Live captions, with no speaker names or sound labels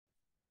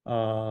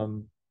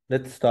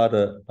Let's start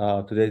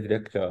today's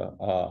lecture.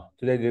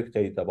 Today's lecture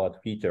is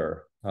about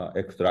feature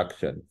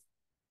extraction.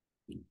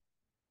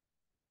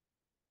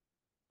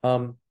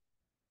 Um,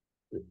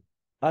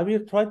 I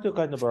will try to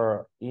kind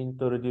of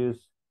introduce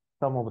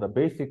some of the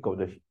basic of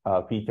the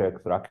feature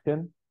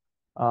extraction,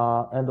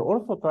 and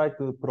also try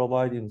to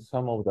provide in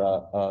some of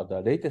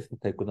the latest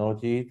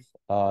technologies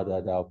for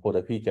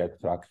the feature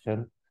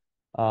extraction.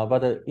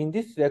 But in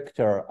this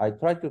lecture, I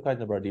try to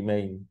kind of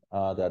remain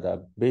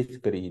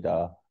basically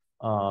the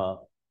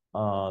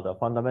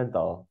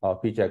fundamental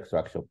feature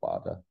extraction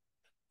part.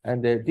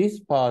 And this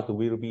part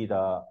will be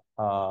the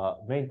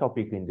main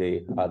topic in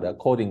the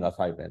coding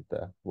assignment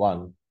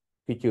one,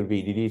 which will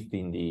be released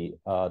in the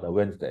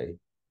Wednesday.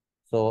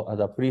 So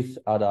please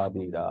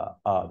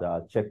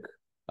the check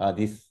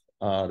this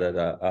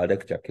the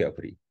lecture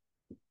carefully.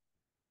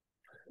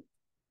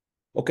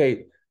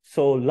 Okay,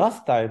 so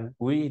last time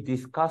we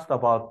discussed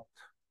about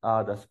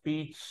the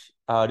speech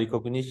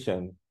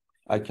recognition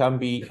can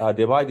be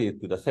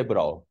divided to the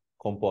several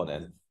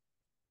components.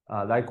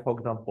 Like for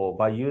example,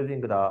 by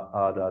using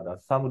the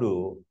sum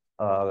rule,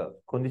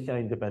 conditional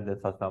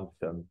independence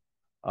assumption,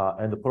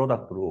 and the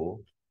product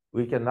rule,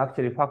 we can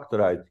actually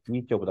factorize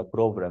each of the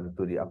problem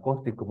to the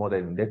acoustic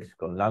modeling,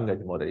 lexicon,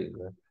 language modeling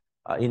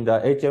in the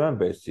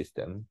HMM-based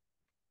system.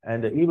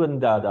 And even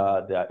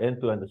the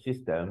end-to-end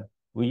system,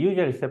 we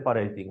usually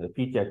separating the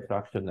feature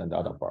extraction and the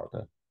other part.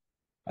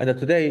 And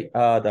today,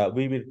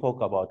 we will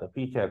talk about the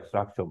feature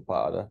extraction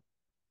part.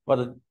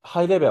 But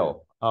high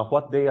level,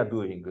 what they are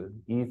doing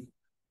is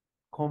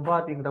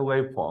converting the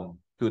waveform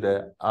to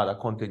the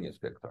continuous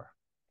vector.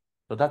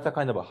 So that's a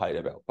kind of a high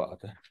level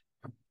part.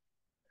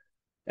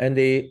 And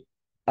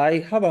I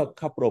have a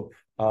couple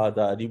of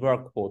the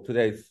remark for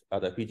today's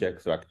the feature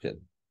extraction.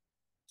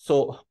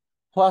 So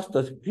first,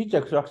 the feature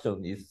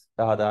extraction is,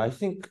 I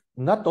think,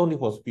 not only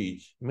for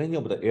speech, many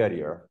of the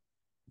area,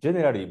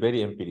 generally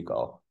very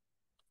empirical.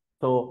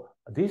 So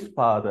this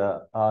part,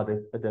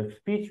 the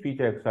speech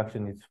feature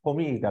extraction is, for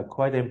me,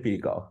 quite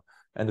empirical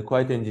and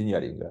quite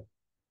engineering.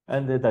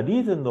 And the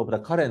reason of the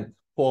current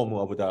form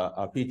of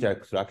the feature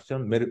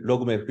extraction,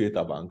 log-mail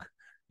filter bank,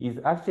 is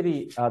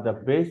actually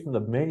based on the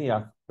many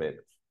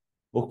aspects.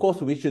 Of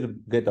course, we should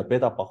get a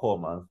better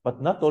performance,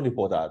 but not only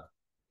for that.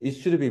 It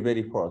should be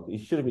very fast.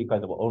 It should be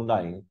kind of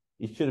online.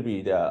 It should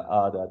be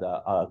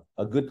a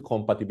good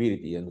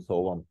compatibility and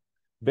so on.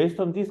 Based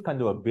on these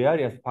kind of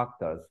various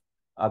factors,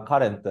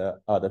 current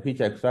the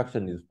feature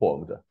extraction is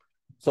formed.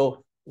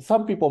 So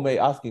some people may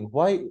asking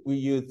why we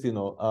use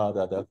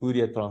the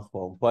Fourier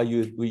transform, why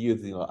we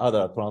use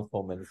other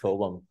transform and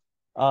so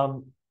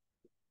on.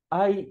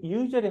 I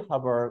usually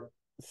have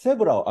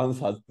several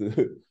answers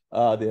to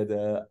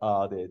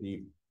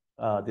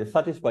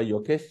satisfy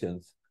your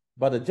questions,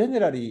 but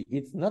generally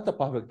it's not a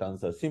perfect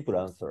answer, simple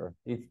answer.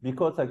 It's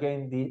because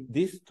again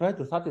this try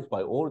to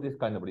satisfy all this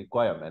kind of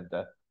requirement,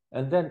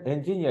 and then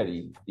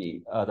engineering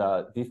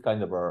this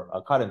kind of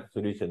current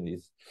solution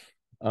is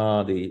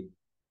the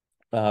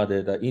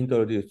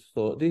introduced.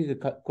 So this is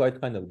quite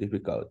kind of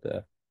difficult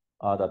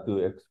to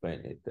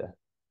explain it.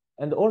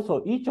 And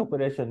also each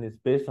operation is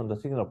based on the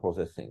signal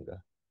processing.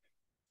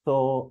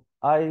 So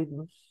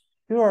I'm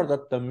sure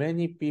that the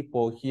many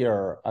people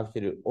here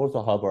actually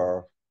also have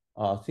a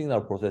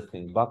signal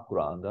processing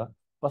background,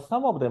 but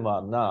some of them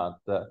are not.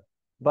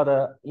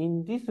 But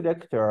in this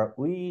lecture,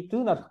 we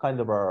do not kind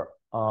of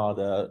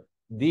the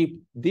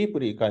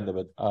deeply kind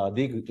of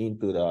dig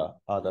into the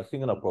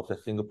signal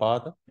processing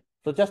part.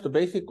 So just the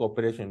basic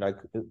operation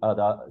like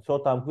the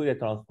short-term Fourier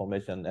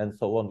transformation and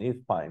so on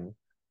is fine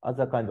as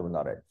a kind of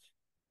knowledge.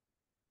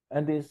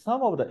 And in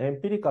some of the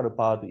empirical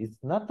part is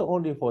not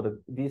only for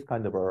this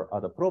kind of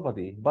the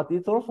property, but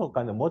it's also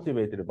kind of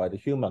motivated by the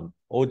human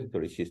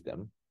auditory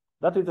system.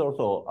 That is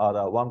also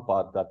the one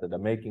part that the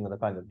making the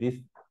kind of this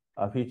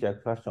feature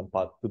extraction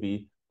part to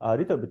be a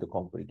little bit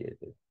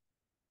complicated.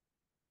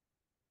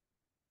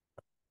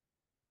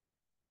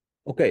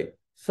 Okay,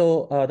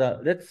 so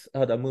let's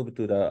move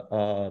to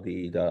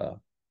the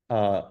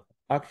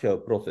actual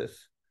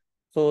process.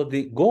 So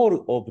the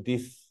goal of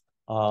this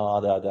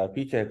the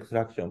feature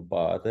extraction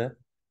part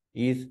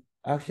is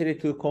actually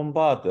to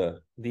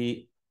convert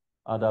the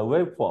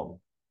waveform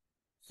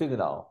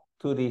signal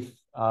to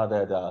this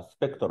the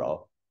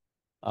spectral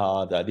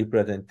the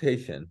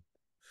representation.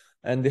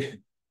 And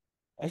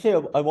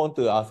actually, I want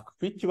to ask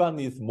which one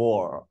is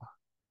more.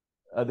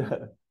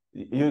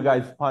 You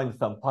guys find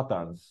some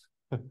patterns.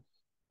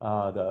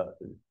 The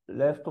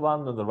left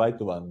one and the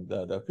right one.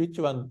 Which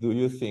one do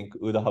you think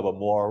would have a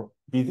more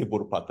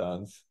visible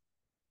patterns?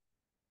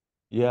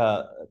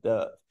 Yeah,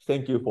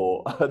 thank you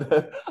for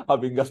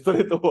having a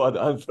straightforward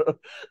answer.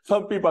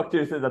 Some people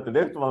actually say that the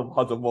left one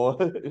has more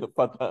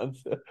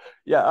patterns.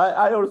 Yeah,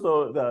 I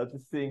also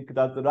think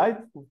that the right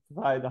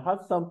side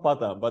has some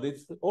pattern, but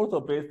it's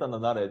also based on the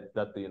knowledge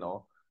that,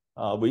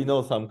 we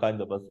know some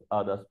kind of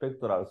the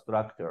spectral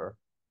structure.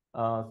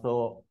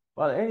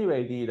 But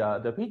anyway,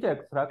 the feature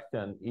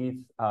extraction is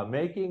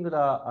making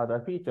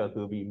the feature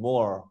to be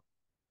more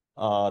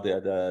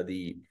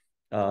the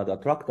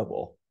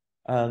tractable.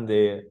 And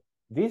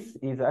this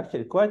is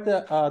actually quite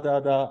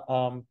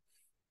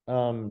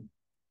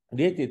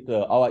related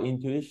to our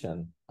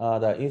intuition.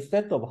 That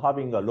instead of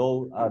having a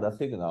low the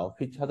signal,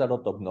 which has a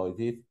lot of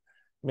noises,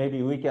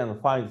 maybe we can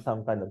find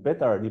some kind of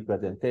better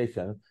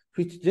representation,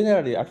 which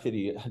generally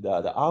actually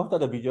after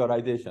the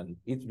visualization,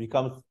 it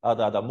becomes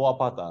the more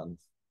patterns,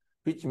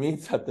 which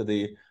means that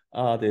the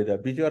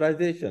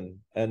visualization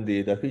and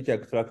the feature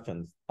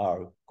extractions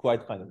are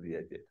quite kind of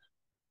related.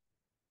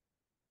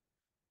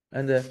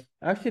 And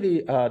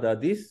actually,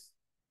 this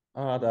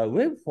the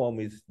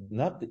waveform is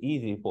not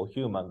easy for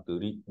human to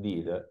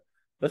read,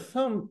 but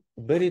some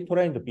very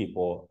trained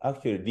people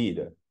actually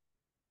read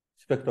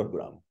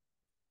spectrogram,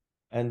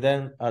 and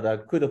then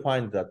could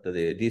find that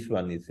this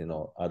one is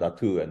the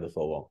 2 and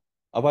so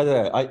on. By the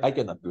way, I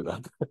cannot do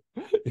that,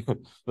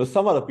 but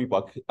some other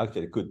people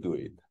actually could do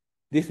it.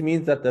 This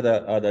means that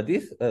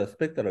this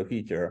spectral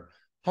feature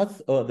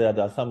has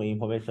some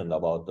information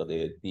about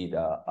the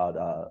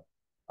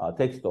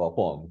text or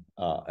form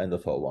and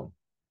so on.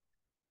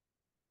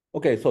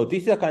 Okay, so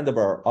this is kind of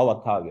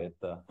our target,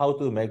 how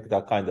to make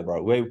that kind of a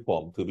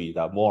waveform to be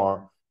the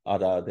more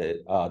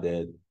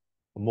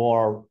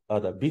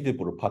the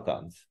visible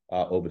patterns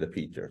of the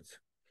features.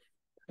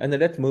 And then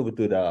let's move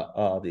to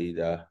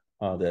the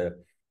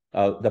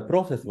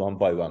process one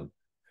by one.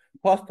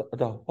 First,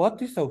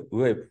 what is a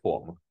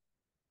waveform?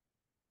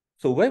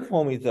 So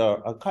waveform is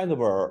a kind of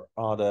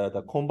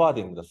the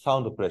converting the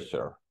sound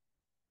pressure.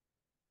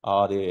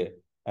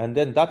 And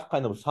then that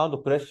kind of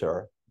sound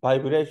pressure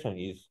vibration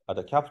is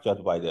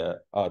captured by the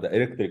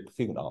electric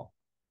signal.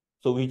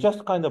 So we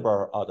just kind of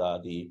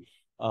the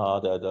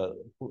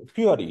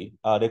purely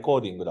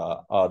recording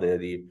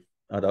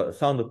the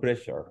sound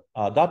pressure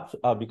that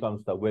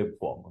becomes the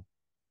waveform.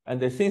 And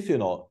then since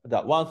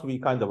that once we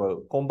kind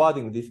of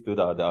converting this to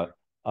the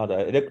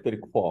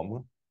electric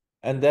form,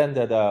 and then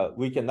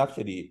we can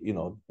actually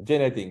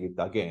generating it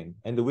again,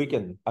 and we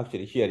can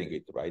actually hearing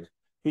it, right?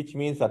 Which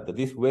means that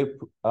this wave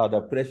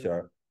the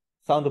pressure,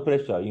 sound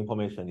pressure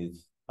information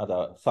is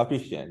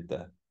sufficient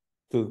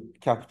to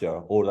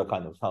capture all the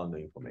kind of sound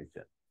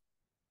information.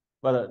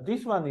 But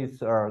this one is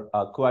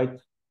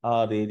quite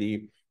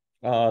the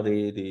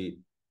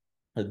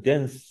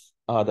dense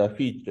the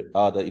feature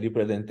the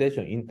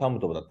representation in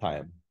terms of the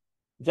time.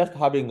 Just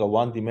having a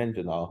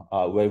one-dimensional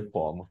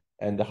waveform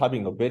and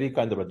having a very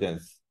kind of a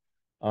dense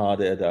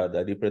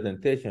the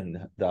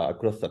representation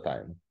across the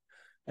time.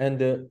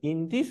 And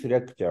in this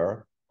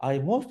lecture, I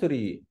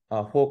mostly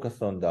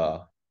focus on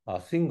the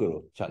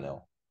single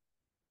channel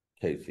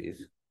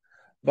cases.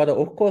 But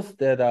of course,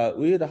 we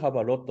will have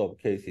a lot of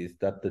cases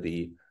that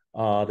the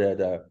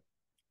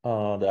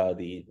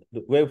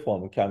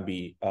waveform can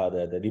be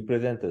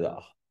represented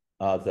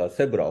as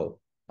several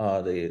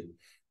the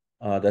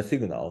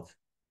signals.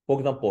 For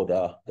example,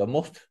 the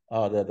most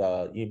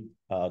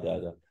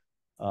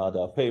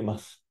the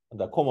famous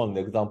common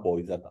example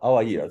is that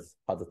our ears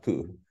has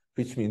 2,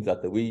 which means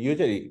that we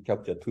usually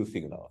capture 2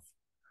 signals.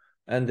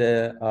 And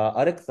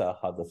Alexa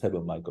has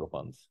 7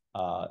 microphones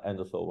and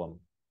so on.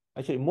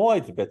 Actually, more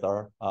is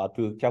better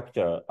to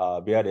capture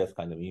various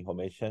kind of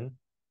information.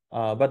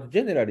 But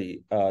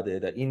generally,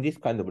 in this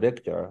kind of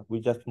lecture, we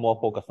just more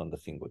focus on the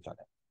single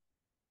channel.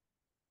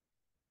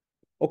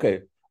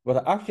 Okay,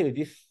 but actually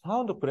this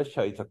sound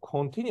pressure is a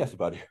continuous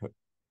value,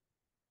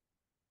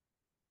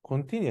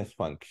 continuous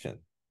function.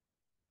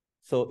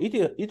 So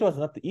it was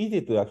not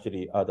easy to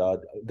actually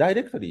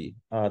directly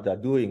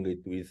doing it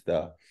with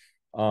the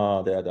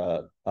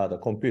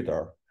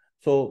computer.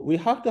 So we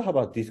have to have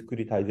a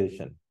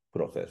discretization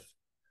process.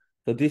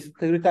 So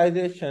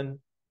discretization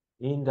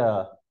in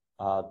the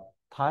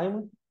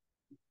time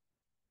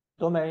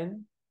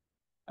domain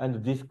and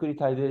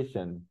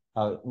discretization,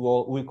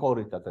 well, we call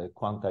it as a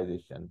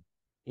quantization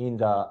in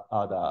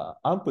the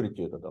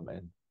amplitude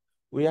domain.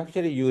 We're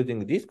actually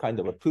using this kind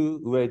of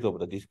 2 ways of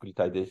the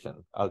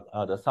discretization,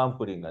 the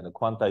sampling and the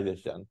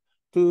quantization,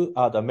 to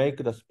make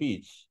the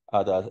speech,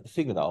 the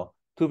signal,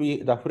 to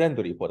be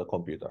friendly for the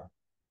computer.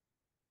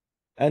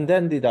 And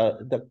then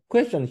the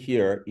question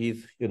here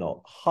is,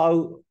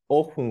 how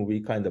often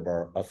we kind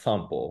of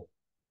sample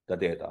the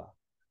data,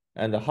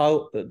 and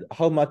how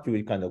much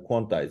we kind of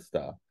quantize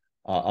the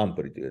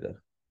amplitude.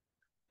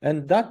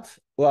 And that's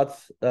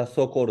what's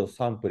so-called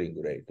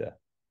sampling rate.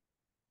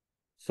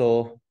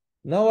 So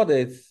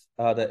nowadays,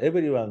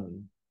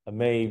 everyone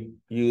may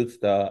use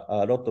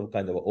a lot of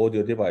kind of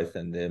audio device,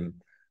 and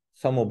then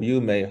some of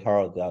you may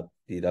heard that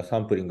the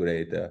sampling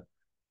rate,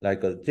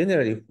 like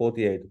generally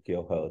 48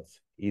 kilohertz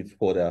is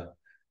for the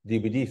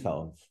DVD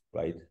sounds,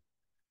 right?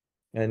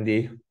 And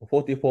the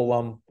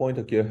 44.1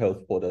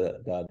 kilohertz for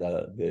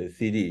the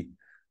CD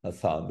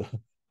sound.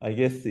 I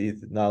guess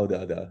it's now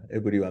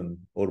everyone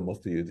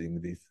almost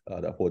using this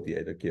the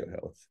 48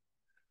 kilohertz.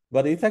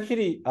 But it's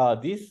actually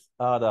this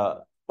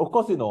of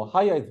course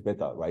higher is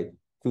better, right?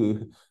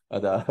 To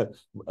the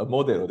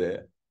model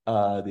the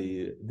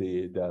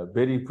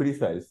very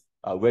precise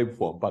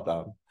waveform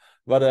pattern.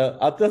 But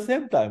at the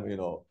same time,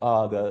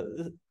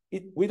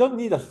 we don't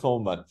need so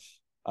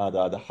much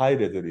the high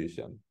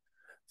resolution.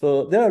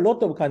 So there are a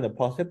lot of kind of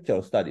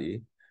perceptual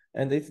study,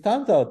 and it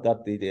turns out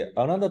that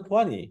another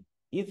 20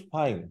 is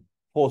fine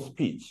for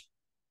speech.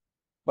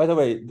 By the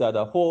way,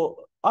 for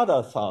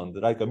other sounds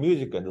like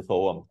music and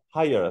so on,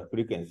 higher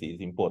frequency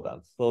is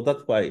important. So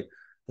that's why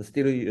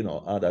still,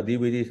 the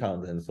DVD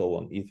sound and so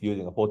on is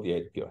using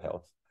 48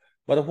 kilohertz.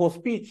 But for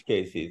speech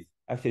cases,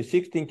 actually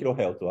 16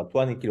 kilohertz or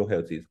 20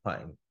 kilohertz is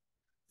fine.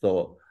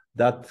 So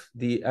that's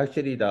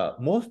actually the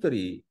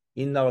mostly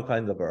in our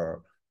kind of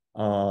the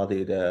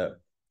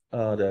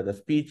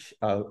speech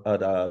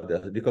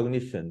the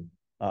recognition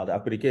the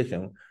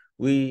application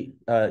we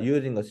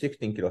using a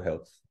 16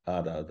 kilohertz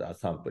the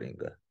sampling.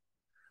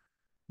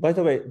 By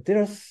the way,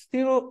 there are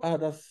still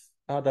the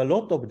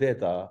lot of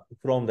data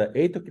from the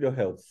 8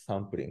 kilohertz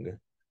sampling,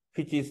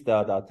 which is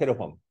the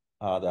telephone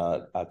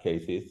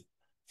cases.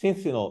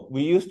 Since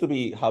we used to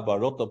have a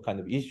lot of kind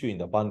of issue in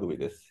the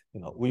bandwidth,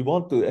 we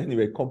want to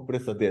anyway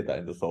compress the data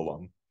and so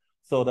on.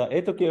 So the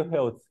 8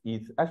 kilohertz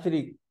is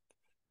actually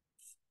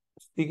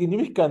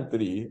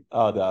significantly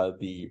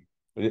the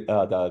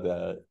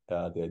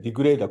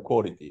degrade the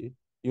quality.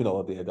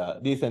 The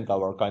recent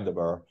our kind of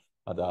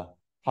the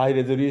high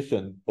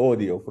resolution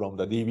audio from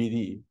the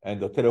DVD and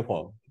the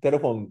telephone.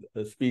 Telephone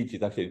speech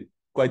is actually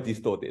quite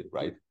distorted,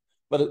 right?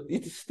 But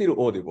it's still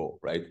audible,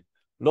 right?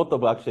 Lot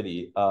of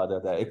actually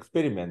the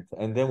experiment,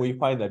 and then we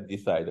finally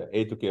decide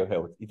 8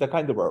 kilohertz. It's a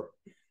kind of a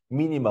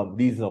minimum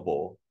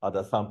reasonable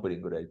the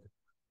sampling rate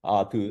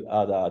to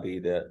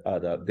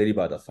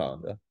deliver the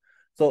sound.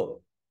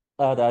 So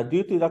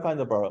due to the kind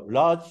of a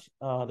large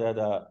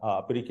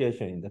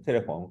application in the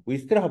telephone, we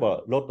still have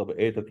a lot of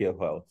 8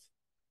 kilohertz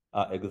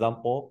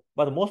example,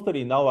 but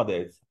mostly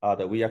nowadays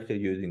we actually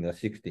using a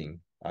 16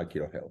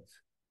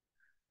 kilohertz.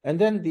 And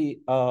then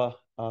the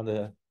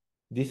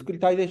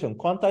discretization,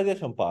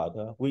 quantization part,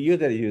 we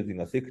usually using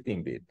a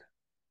 16-bit.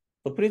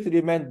 So please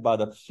remember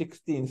that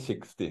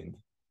 1616.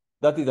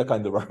 That is a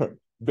kind of a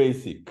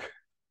basic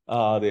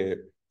the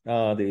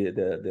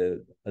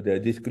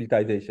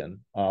discretization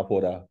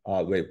for the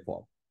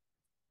waveform.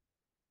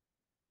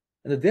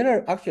 And there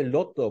are actually a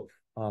lot of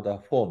the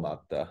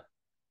format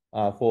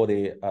for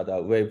the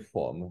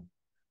waveform,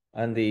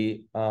 and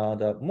the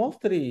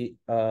mostly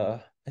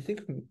I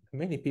think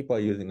many people are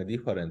using a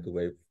different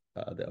wave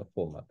the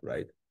format,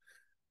 right?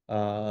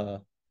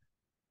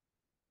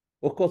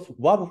 Of course,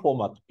 WAV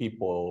format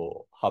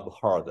people have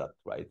heard that,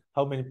 right?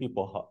 How many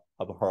people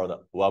have heard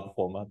WAV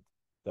format?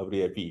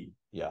 WAV,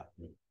 yeah.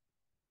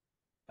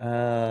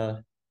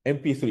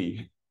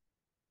 MP3.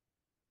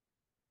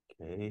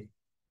 Okay.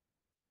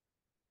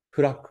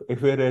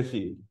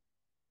 FLAC.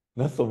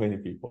 Not so many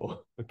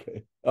people.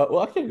 Okay.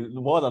 Well, actually,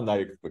 more than I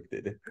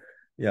expected.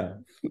 Yeah.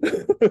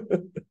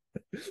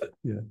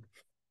 Yeah.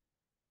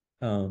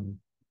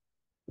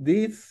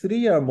 These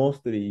three are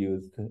mostly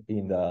used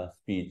in the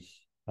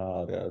speech,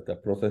 the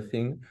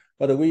processing,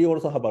 but we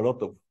also have a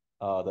lot of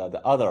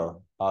the other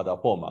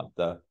format,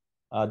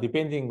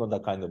 depending on the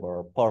kind of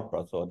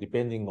purpose or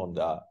depending on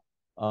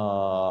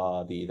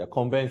the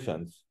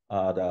conventions,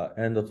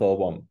 and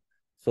so on.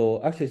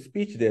 So actually,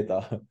 speech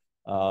data,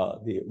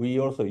 we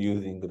also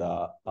using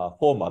the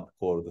format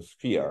called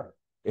Sphere,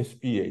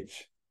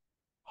 SPH.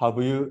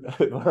 Have you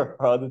ever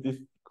heard this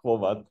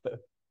format?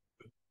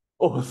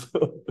 Oh,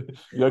 so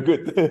you're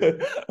good.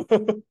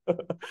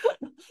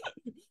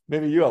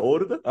 Maybe you are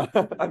old?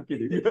 I'm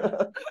kidding.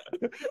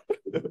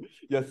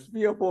 Yeah,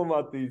 Sphere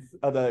format is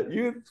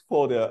used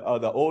for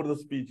the old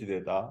speech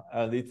data,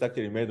 and it's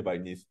actually made by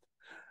NIST.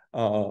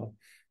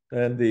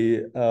 And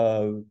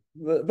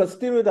but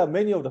still,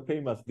 many of the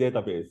famous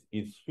database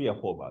is Sphere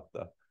format.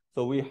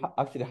 So we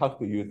actually have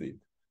to use it.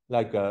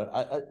 Like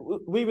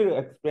we will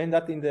explain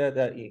that in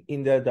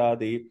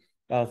the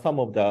some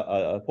of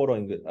the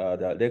following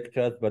the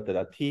lectures, but the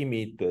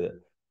TMIT,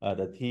 the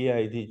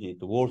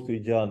TIDIGIT, Wall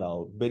Street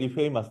Journal, very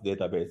famous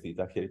database is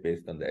actually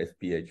based on the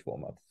SPH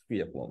format,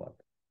 Sphere format.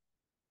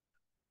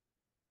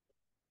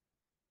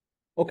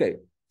 Okay,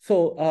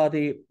 so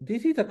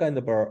this is a kind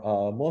of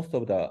most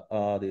of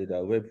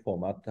the web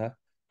format,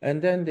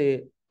 and then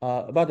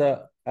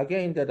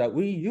again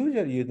we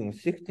usually using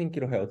 16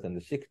 kilohertz and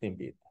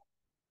 16-bit.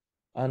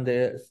 And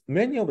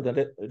many of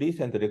the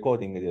recent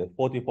recording is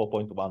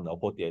 44.1 or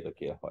 48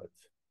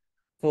 kilohertz.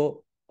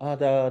 So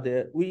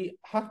we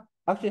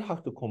actually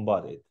have to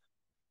convert it.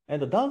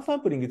 And the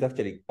downsampling is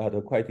actually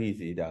quite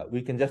easy.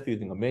 We can just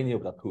using many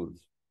of the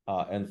tools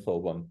and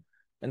so on.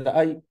 And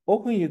I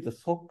often use the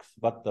SOX,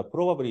 but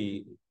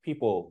probably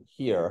people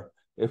here,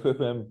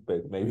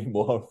 FFmpeg may be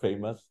more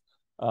famous.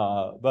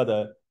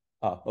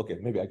 Okay,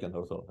 maybe I can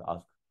also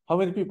ask. How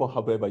many people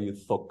have ever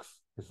used SOX,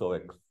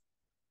 SOX?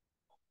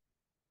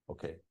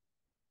 Okay.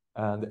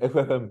 And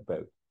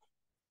FFmpeg.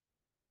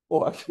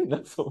 Oh, actually,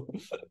 not so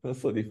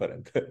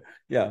different.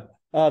 Yeah.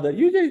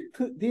 Usually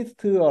these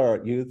two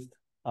are used.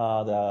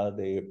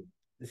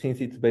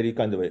 Since it's very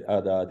kind of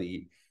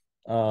the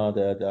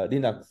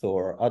Linux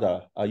or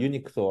other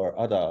Unix or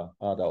other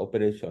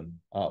operation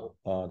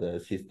the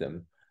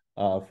system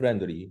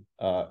friendly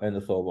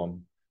and so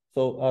on.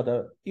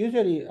 So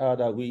usually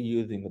we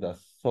using the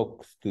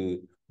SOX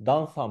to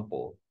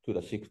downsample to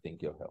the 16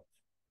 kilohertz.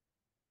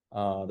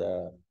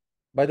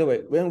 By the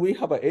way, when we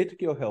have 8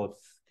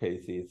 kilohertz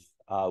cases,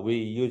 we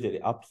usually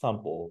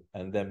upsample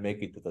and then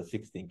make it to the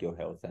 16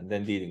 kilohertz and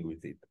then dealing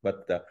with it.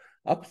 But the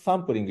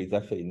upsampling is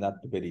actually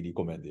not very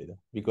recommended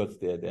because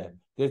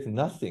there's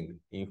nothing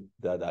in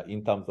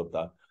terms of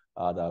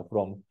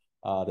from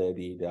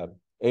the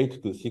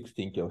 8 to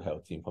 16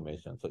 kilohertz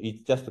information. So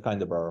it's just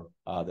kind of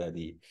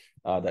the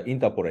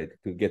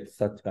interpolate to get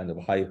such kind of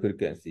high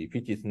frequency,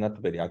 which is not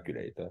very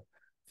accurate.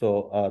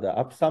 So the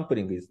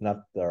upsampling is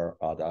not the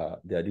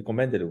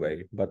recommended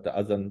way, but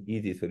as an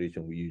easy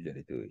solution, we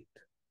usually do it.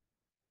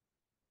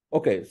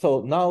 Okay,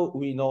 so now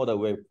we know the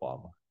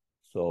waveform.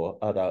 So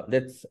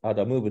let's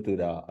move to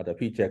the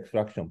feature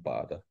extraction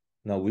part.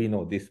 Now we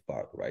know this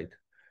part, right?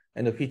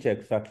 And the feature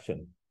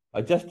extraction,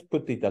 I just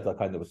put it as a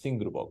kind of a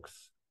single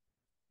box.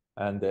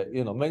 And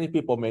many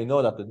people may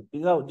know that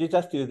you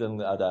just using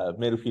the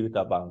Meru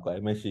filter bank or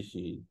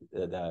MSCC.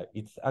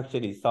 It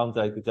actually sounds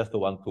like just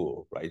one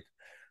tool, right?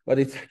 But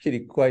it's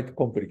actually quite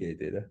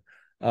complicated.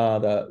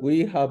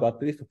 We have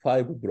at least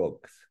 5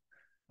 blocks.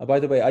 By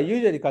the way, I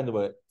usually kind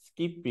of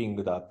skipping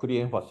the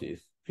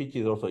pre-emphasis, which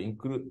is also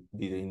included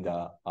in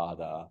the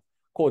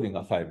coding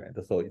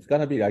assignment. So it's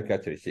gonna be like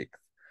actually 6.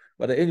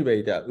 But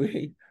anyway,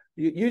 we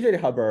usually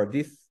have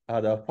this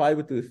the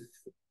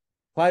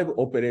 5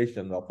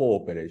 operation or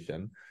 4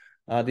 operation,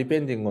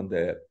 depending on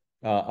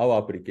our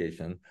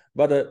application.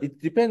 But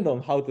it depends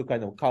on how to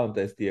kind of count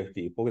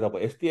STFT. For example,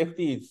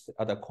 STFT is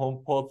the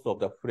composed of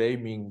the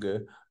framing,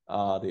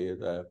 and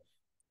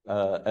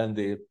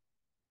the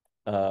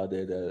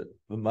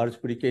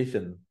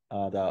multiplication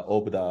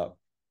of the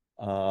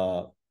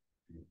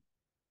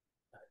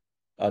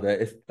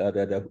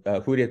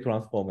Fourier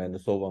transform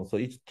and so on. So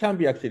it can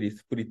be actually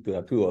split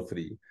to 2 or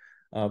 3.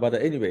 But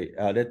anyway,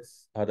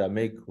 let's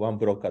make one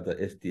block at the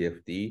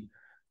STFT.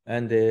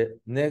 And then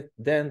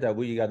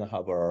we're gonna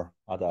have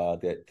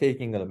the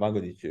taking the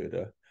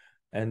magnitude.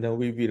 And then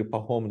we will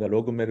perform the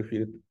log Meru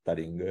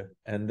filtering.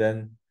 And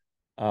then,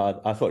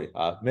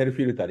 Meru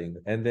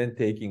filtering, and then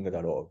taking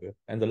the log.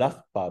 And the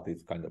last part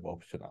is kind of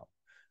optional.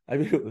 I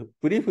will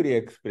briefly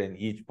explain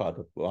each part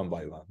one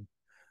by one.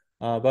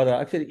 But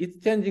actually, it's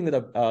changing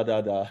the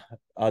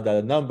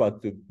number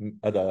to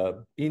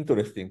the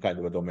interesting kind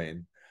of a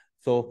domain.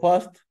 So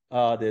first,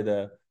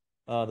 the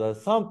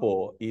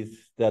sample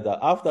is that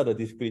after the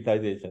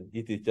discretization,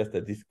 it is just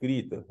a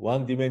discrete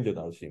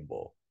one-dimensional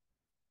symbol.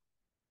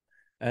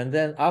 And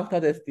then after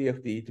the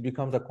STFT, it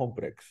becomes a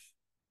complex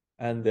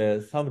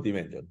and some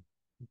dimension,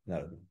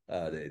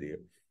 the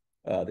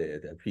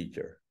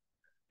feature.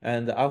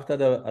 And after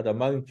the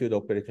magnitude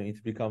operation,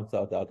 it becomes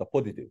the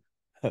positive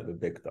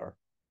vector.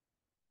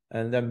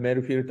 And then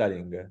Meru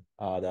filtering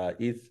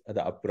is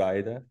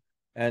applied,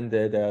 and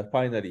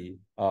finally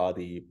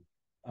the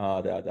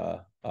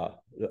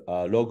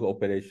log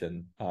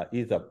operation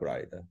is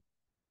applied,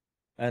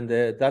 and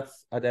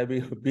that's that we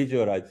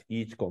visualize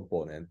each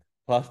component.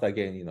 First,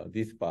 again,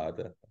 this part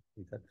is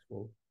that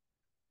small.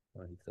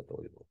 It's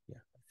audible.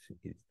 Yeah,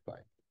 it's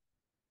fine.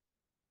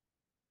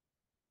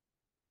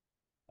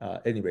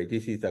 Anyway,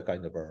 this is a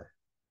kind of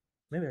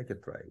maybe I can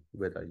try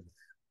whether it's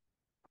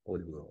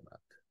audible or not.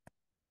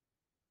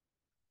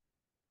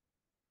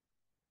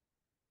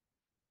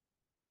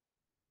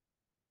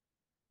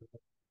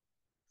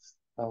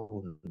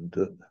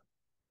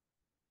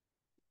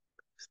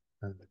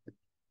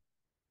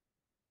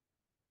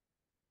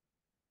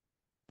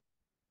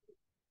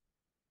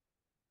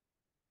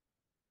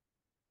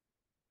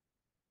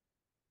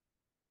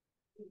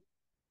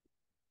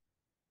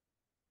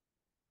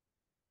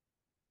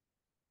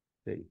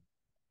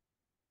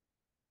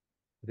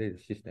 The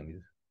system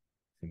is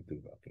seem to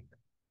be working.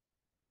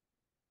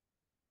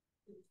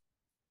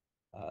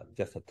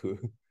 Just a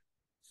two.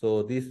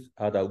 So these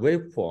are the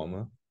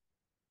waveform.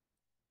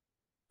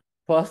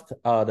 First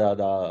are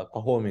the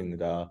performing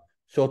the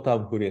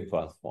short-term Fourier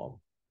transform.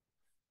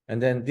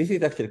 And then this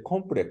is actually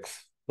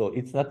complex, so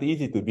it's not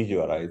easy to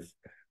visualize.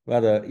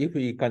 But if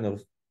we kind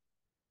of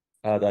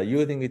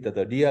using it as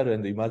the real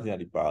and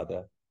imaginary part,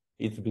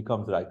 it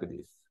becomes like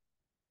this.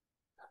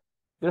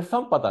 There's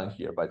some pattern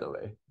here, by the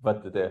way,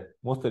 but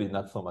mostly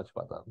not so much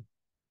pattern.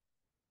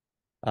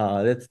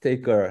 Let's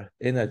take our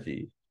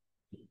energy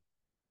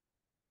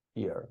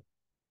here.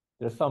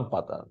 There's some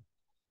pattern,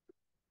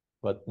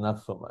 but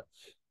not so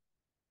much.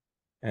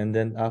 And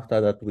then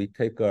after that, we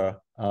take the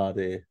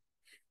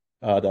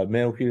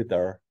Meru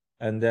filter,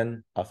 and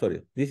then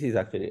sorry, this is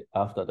actually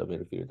after the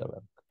Meru filter,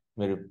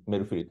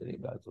 Meru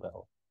filtering as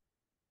well.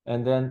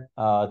 And then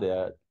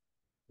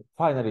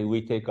finally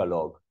we take a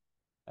log,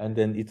 and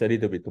then it's a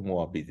little bit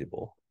more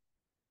visible.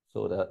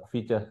 So the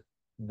features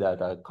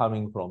that are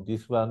coming from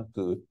this one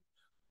to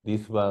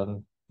this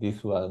one,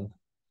 this one,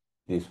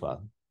 this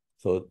one.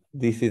 So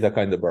this is a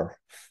kind of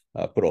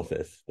a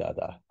process that,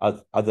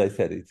 as I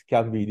said, it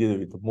can be a little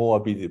bit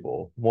more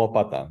visible, more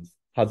patterns,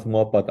 has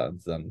more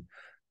patterns than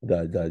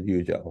the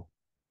usual,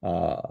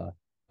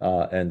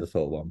 and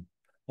so on.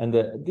 And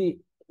the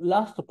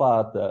last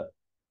part,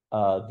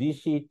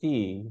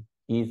 DCT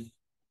is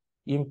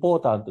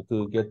important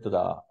to get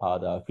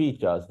the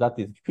features that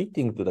is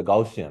fitting to the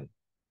Gaussian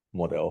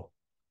model.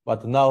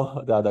 But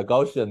now the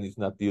Gaussian is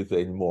not used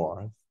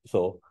anymore.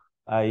 So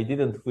I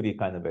didn't fully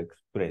kind of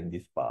explain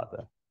this part.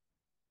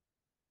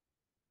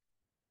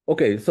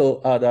 Okay,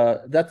 so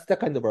that's the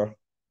kind of a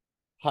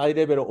high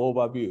level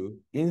overview.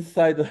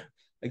 Inside,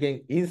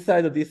 again,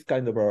 inside of this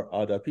kind of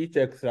the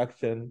feature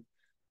extraction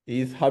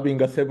is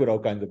having a several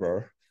kind of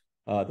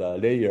the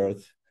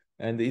layers,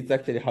 and it's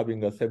actually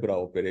having a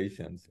several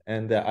operations.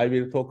 And I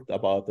will talk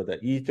about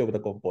each of the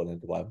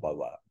components one by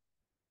one.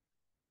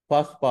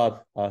 First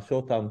part,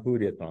 short-term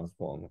Fourier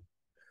transform.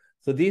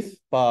 So this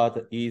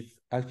part is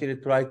actually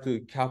try to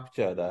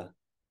capture the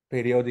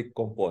periodic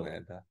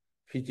component,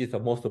 which is the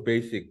most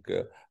basic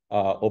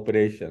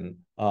operation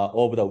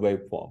of the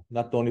waveform,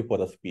 not only for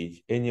the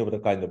speech, any of the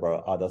kind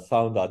of the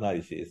sound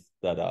analysis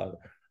that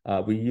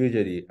we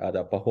usually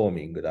are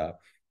performing the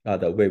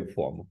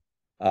waveform,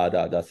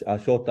 the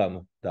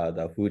short-term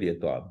the Fourier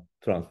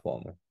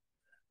transform.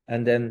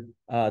 And then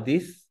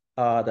this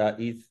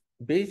is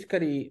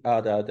basically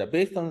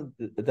based on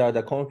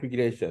the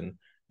configuration.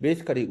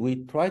 Basically,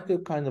 we try to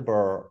kind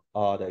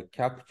of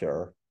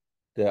capture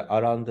the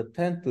around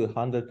 10 to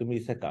 100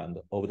 millisecond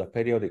of the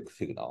periodic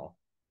signal.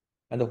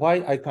 And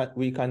why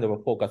we kind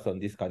of focus on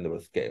this kind of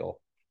a scale?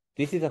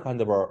 This is a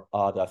kind of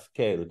the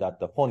scale that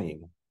the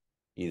phoneme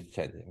is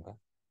changing.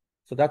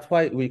 So that's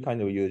why we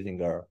kind of using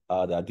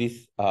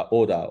this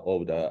order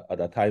of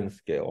the time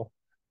scale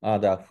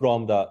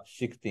from the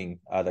 16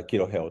 the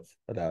kilohertz,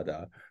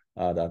 the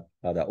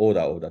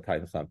order of the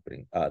time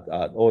sampling,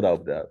 order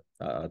of the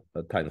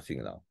time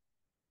signal.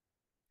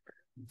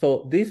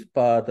 So this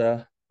part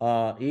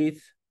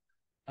is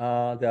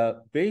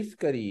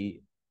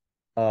basically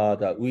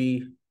that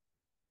we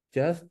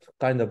just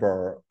kind of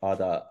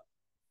the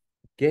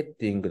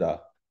getting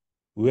the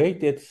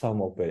weighted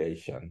sum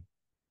operation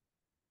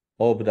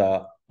of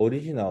the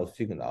original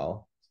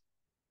signal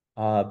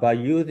by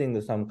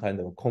using some kind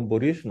of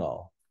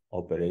convolutional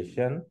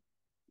operation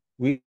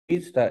with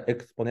the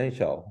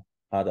exponential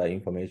the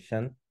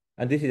information,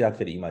 and this is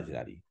actually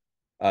imaginary,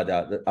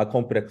 a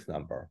complex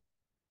number.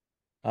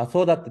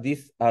 So that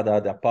this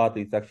the part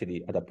is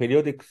actually the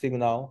periodic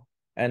signal,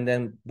 and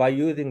then by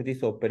using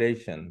this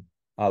operation,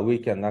 we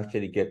can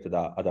actually get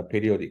the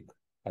periodic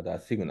the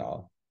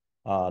signal,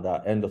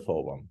 and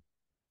so on.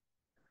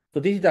 So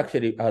this is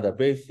actually the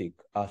basic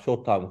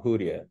short-term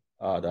Fourier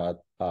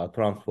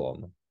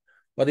transform,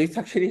 but it's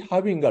actually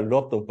having a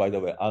lot of, by the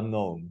way,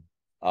 unknown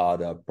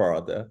the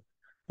part.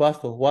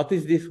 First, what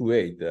is this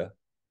weight?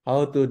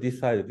 How to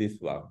decide this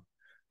one?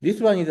 This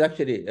one is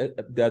actually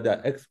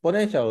the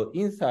exponential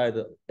inside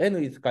n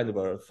is kind of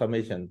a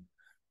summation,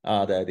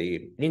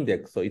 the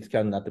index, so it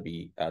cannot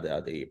be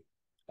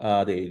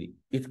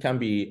it can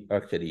be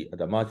actually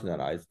the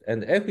marginalized,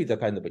 and f is a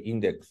kind of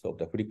index of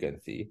the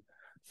frequency.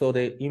 So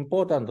the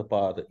important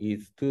part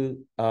is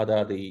to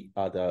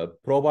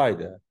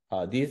provide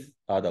this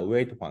the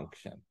weight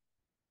function.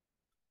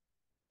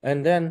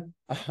 And then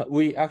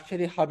we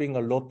actually having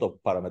a lot of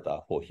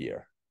parameter for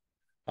here.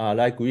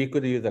 Like we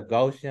could use a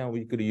Gaussian,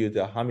 we could use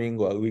a Hamming,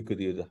 or we could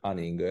use a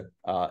Hanning,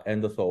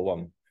 and so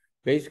on.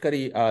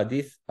 Basically,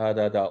 this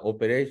the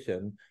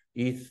operation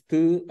is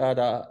to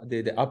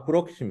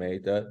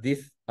approximate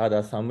this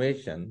the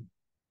summation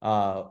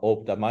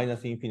of the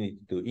minus infinity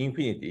to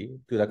infinity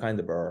to the kind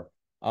of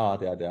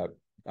the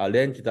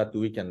range that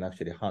we can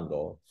actually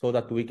handle, so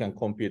that we can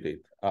compute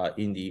it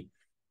in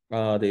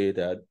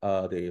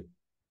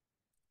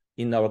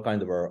in our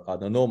kind of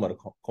the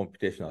normal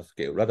computational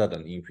scale rather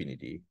than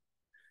infinity.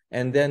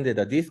 And then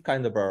this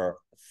kind of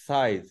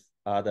size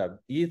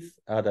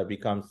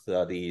becomes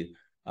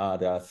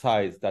the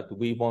size that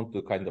we want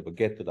to kind of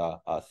get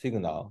the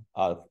signal,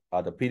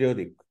 the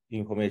periodic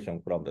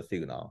information from the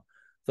signal.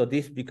 So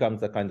this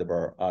becomes a kind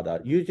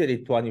of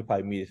usually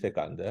 25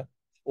 millisecond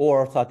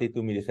or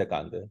 32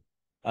 millisecond,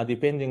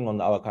 depending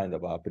on our kind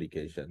of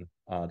application,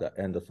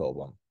 and so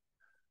on.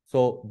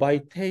 So by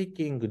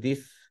taking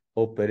this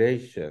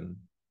operation,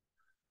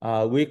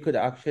 we could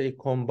actually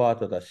convert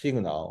the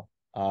signal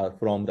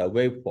from the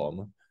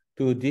waveform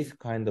to this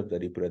kind of the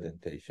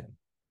representation.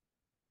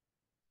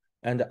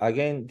 And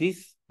again,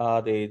 this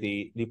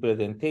the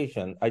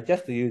representation, I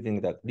just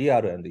using the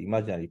real and the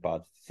imaginary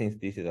parts since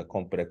this is a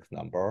complex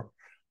number,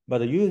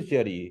 but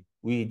usually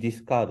we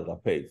discard the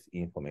phase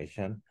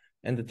information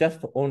and just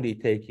only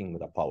taking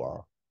the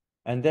power.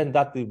 And then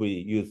that will be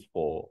used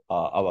for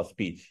our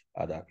speech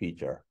the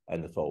feature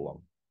and so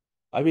on.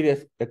 I will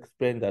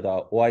explain that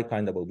why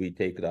kind of we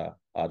take the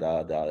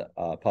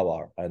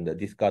power and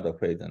discard the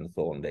phase and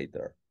so on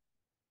later.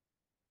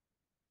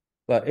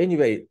 But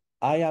anyway,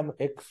 I am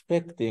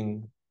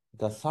expecting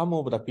that some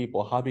of the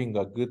people having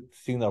a good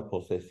signal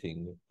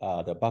processing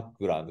the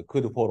background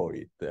could follow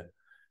it.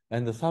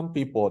 And some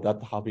people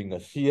that having a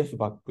CS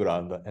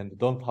background and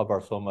don't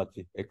have so much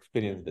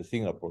experience with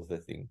signal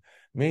processing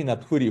may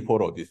not fully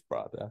follow this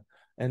part.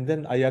 And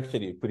then I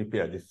actually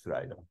prepare this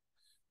slide.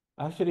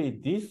 Actually,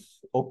 this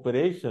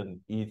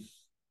operation is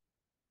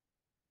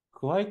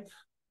quite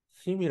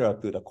similar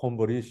to the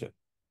convolution.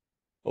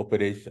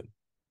 operation.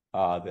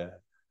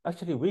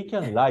 Actually, we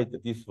can write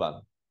this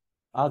one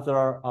as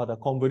the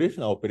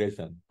convolutional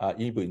operation,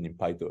 even in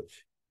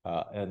PyTorch,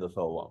 and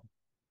so on.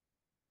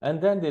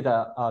 And then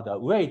the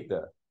weight,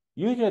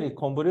 usually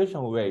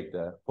convolution weight,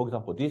 for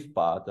example, this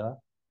part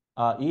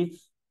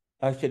is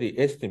actually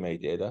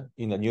estimated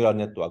in the neural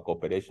network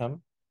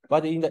operation.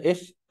 But in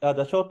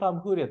the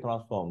short-term Fourier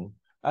transform,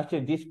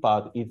 actually this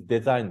part is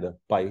designed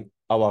by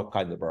our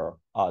kind of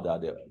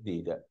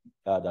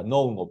the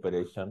known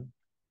operation.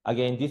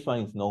 Again, this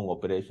one is known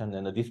operation,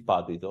 and this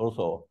part is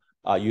also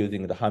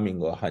using the Hamming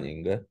or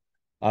Hanning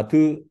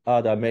to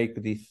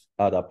make this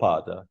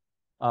part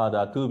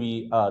to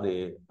be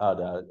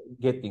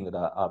getting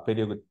the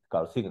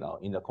periodical signal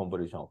in the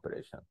convolution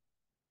operation.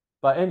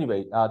 But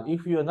anyway,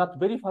 if you're not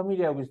very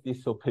familiar with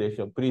this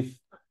operation, please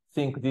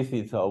think this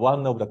is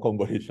one of the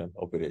convolution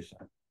operation.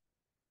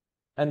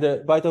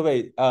 And by the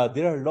way,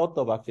 there are a lot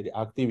of actually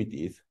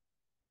activities.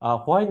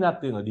 Why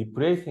not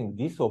replacing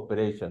this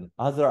operation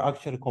as an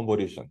actual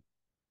convolution,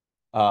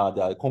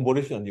 the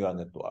convolution neural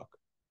network?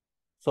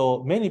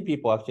 So many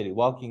people actually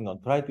working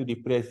on try to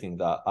replacing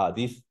the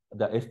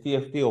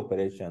STFT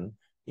operation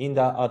in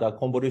the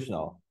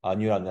convolutional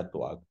neural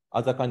network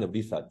as a kind of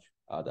research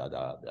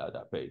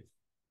the phase.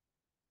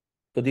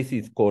 So this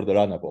is called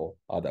runnable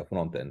the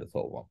front end and so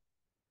on.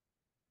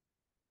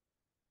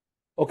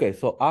 Okay,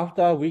 so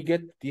after we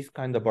get this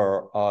kind of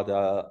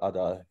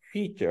the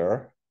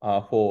feature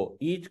for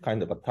each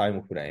kind of a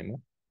time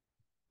frame,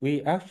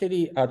 we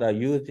actually are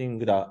using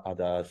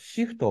the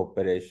shift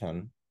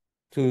operation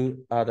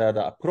to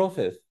the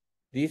process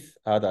this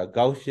the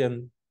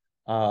Gaussian,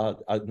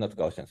 not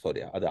Gaussian,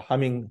 sorry, the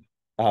Hamming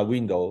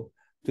window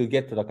to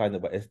get to the kind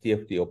of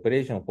STFT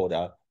operation for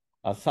the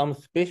some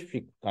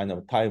specific kind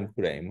of time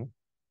frame.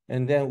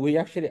 And then we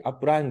actually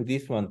applying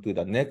this one to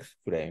the next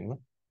frame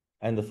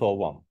and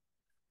so on.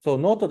 So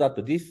note that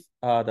this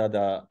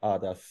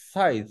the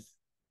size,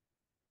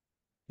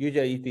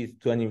 usually it is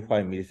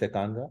 25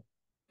 milliseconds,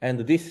 and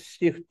this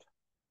shift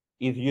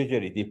is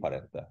usually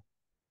different.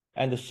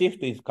 And the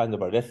shift is kind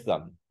of less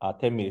than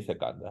 10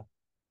 milliseconds,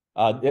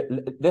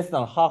 less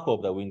than half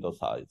of the window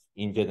size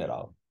in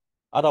general.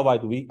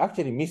 Otherwise, we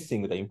actually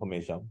missing the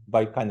information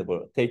by kind of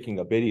taking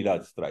a very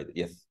large stride.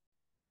 Yes.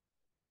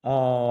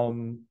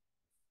 Now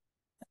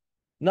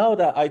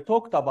that I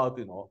talked about,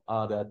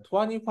 the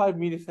 25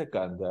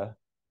 milliseconds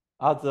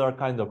as a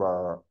kind of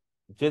a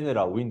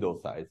general window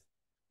size,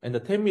 and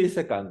the 10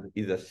 milliseconds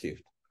is a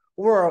shift.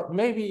 Or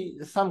maybe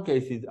some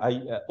cases,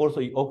 I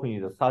also often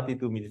use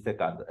 32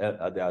 milliseconds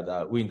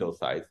the window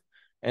size,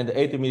 and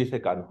 8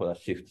 milliseconds for the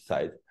shift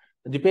size,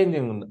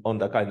 depending on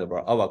the kind of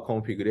our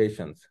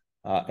configurations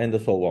and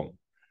so on.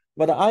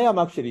 But I am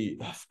actually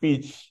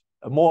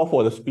more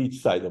for the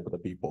speech side of the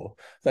people.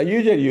 So I'm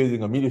usually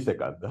using a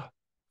millisecond.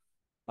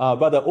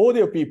 But the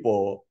audio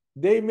people,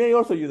 they may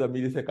also use a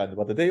millisecond,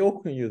 but they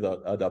often use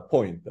the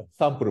point,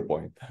 sample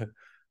point.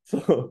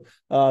 So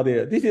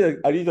this is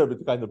a little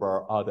bit kind of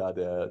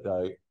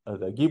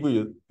give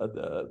you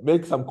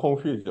make some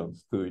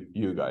confusions to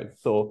you guys.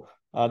 So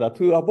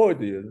to avoid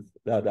this,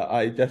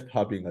 I just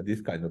having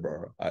this kind of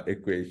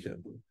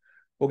equation.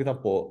 For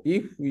example,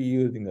 if we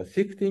using a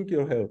 16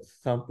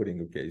 kilohertz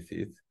sampling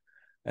cases,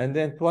 and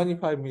then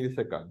 25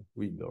 millisecond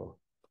window,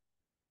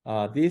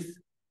 this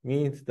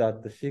means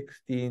that the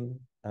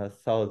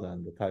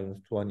 16,000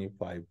 times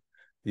 25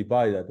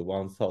 divided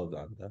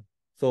 1,000.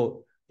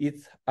 So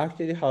it's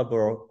actually have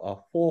a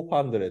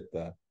 400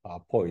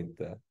 point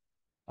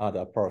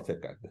per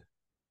second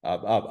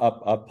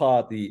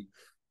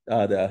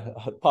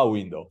per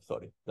window.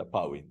 Sorry, the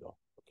per window.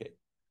 Okay.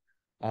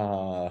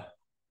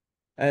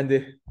 And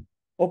the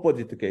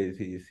opposite case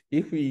is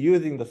if we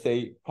using the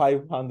say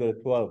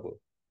 512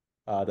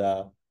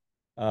 the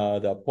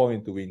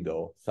point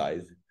window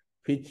size,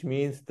 which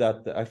means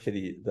that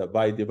actually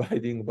by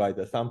dividing by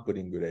the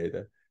sampling rate,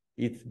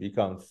 it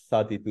becomes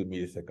 32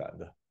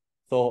 milliseconds.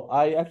 So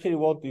I actually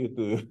want you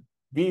to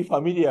be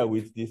familiar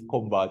with this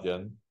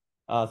conversion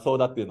so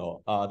that,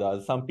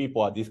 some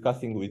people are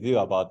discussing with you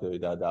about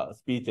the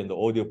speech and the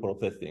audio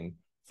processing.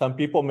 Some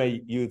people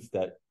may use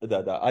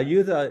I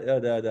use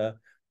the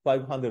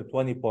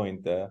 520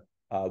 point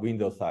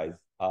window size,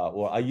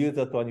 or I use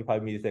the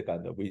 25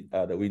 millisecond with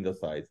the window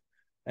size.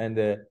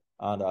 And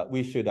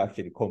we should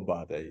actually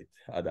convert it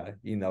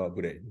in our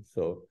brain.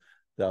 So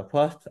the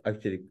first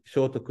actually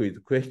short quiz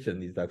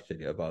question is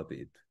actually about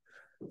it.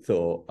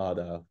 So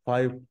the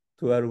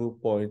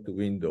 512 point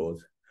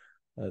windows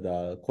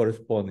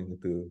corresponding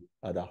to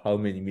how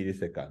many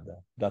milliseconds.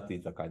 That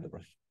is a kind of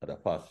the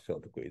first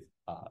short quiz.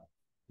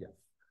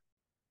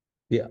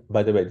 Yeah.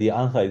 By the way, the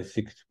answer is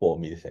 64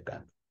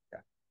 milliseconds. Yeah.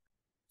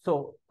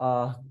 So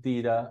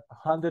the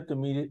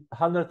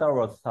 100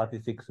 hours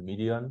 36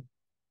 million.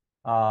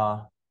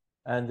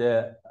 And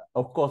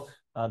of course,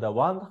 the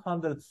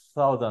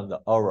 100,000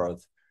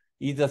 hours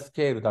is a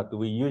scale that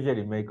we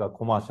usually make a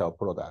commercial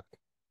product.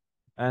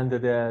 And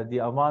the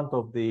amount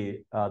of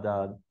the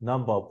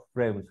number of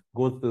frames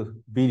goes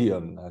to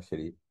billion,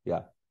 actually.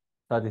 Yeah,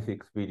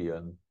 36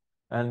 billion.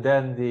 And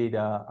then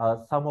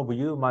some of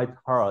you might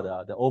heard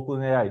the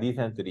OpenAI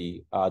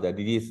recently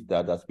released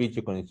the speech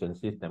recognition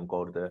system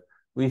called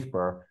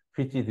Whisper,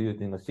 which is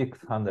using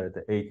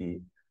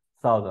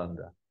 680,000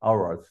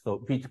 hours,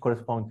 so which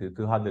corresponds to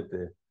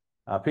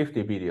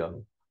 250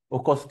 billion.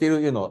 Of course,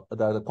 still,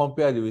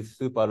 compared with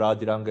super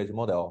large language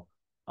model,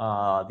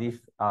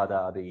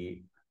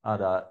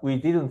 we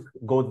didn't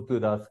go to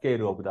the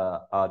scale of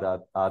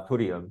the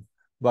trillion,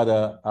 but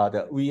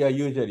we are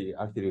usually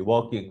actually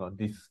working on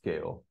this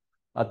scale.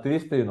 At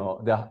least,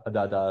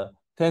 the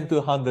 10 to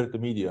 100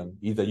 million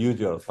is the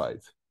usual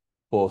size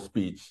for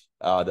speech,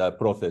 the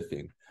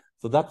processing.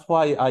 So that's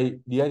why I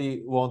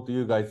really want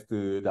you guys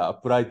to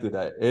apply to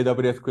the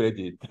AWS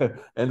credit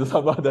and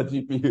some other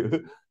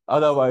GPU.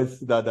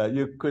 Otherwise,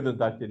 you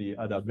couldn't actually.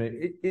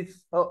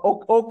 It's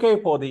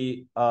okay for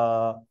the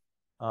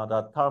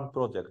term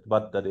project,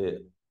 but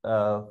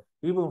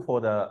even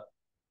for the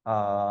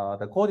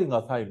coding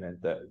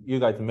assignment, you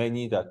guys may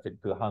need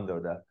to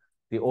handle the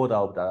order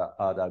of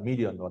the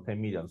million or 10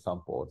 million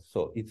samples.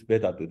 So it's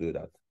better to do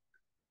that.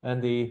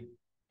 And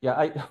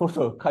I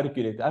also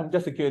calculate. I'm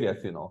just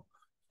curious,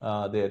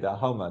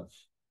 how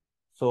much.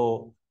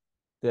 So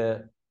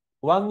the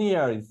 1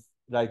 year is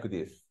like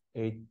this,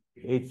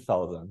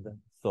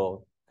 8,000.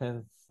 So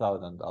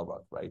 10,000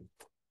 hours, right?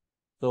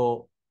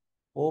 So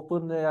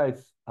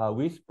OpenAI's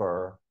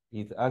Whisper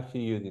is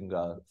actually using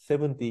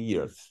 70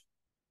 years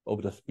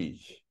of the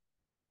speech.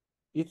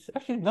 It's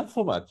actually not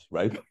so much,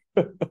 right?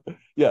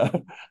 Yeah.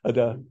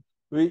 It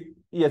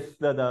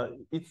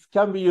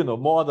can be,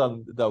 more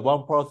than the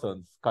one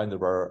person's kind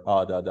of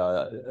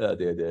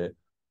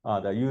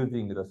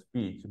using the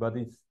speech, but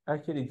it's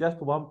actually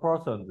just one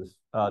person's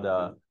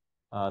little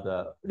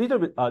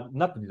bit,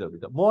 not little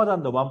bit, more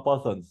than the one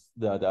person's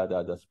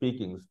the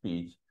speaking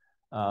speech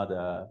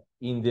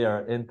in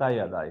their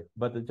entire life,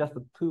 but just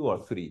 2 or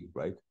 3,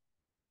 right?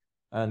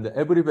 And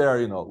everywhere,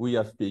 we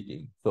are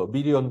speaking. So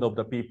billions of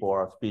the people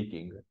are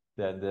speaking.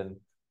 Then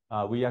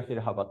we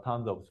actually have a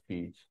ton of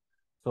speech.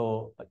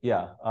 So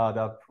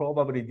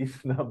probably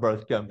these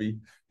numbers can be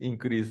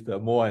increased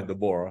more and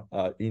more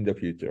in the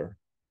future.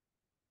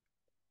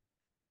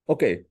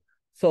 Okay,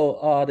 so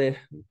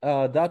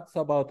that's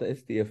about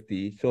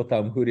STFT,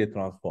 short-term Fourier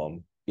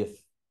transform. Yes.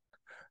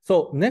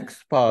 So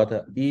next part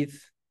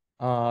is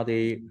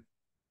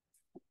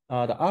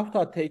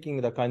after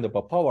taking the kind of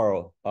a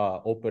power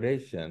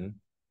operation,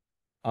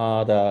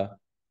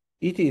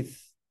 it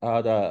is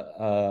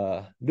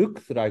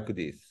looks like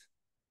this.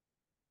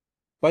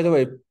 By the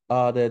way,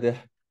 the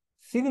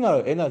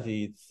signal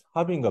energy is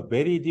having a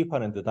very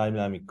different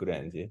dynamic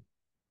range.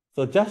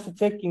 So just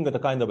checking the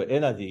kind of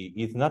energy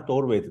is not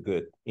always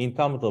good in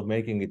terms of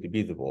making it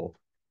visible.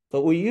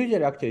 So we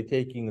usually actually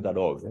taking the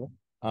log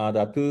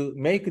to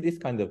make this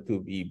kind of to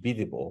be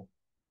visible.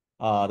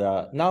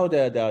 Now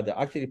the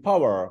actually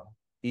power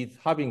is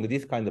having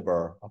this kind of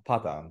a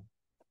pattern.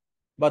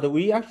 But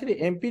we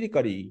actually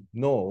empirically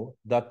know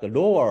that the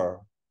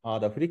lower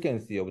the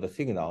frequency of the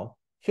signal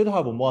should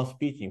have more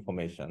speech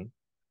information.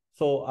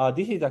 So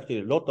this is actually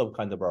a lot of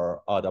kind of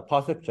the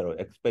perceptual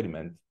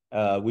experiment.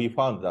 We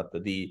found that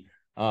the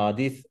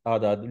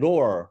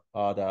lower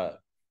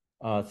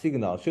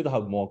signal should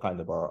have more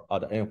kind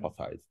of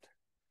emphasized.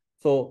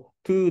 So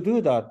to do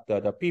that,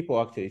 the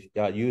people actually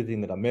are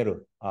using the MEL,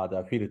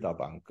 the filter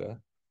bank,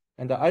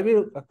 and I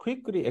will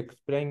quickly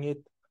explain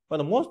it.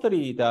 But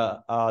mostly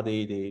the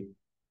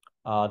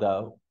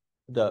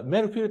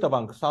MEL filter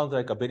bank sounds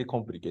like a very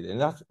complicated, and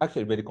that's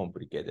actually very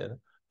complicated.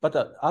 But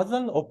as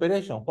an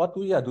operation, what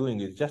we are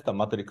doing is just a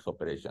matrix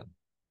operation.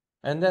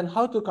 And then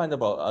how to kind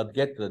of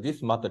get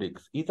this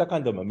matrix is a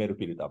kind of a MEL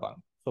filter bank.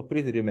 So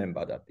please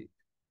remember that.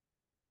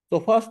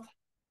 So first,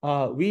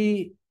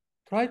 we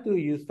try to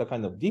use the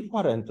kind of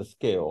different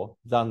scale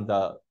than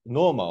the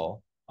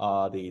normal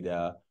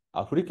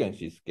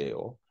frequency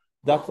scale.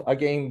 That's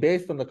again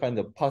based on the kind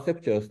of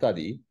perceptual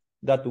study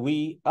that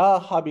we are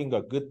having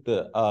a good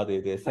the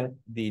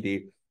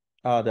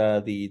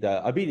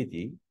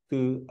ability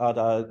to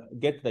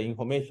get the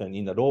information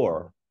in the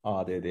lower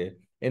the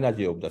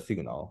energy of the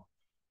signal.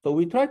 So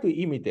we try to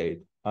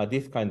imitate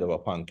this kind of a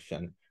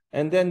function.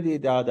 And then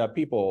the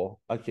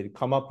people actually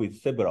come up with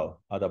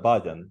several other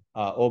versions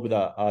of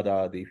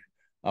the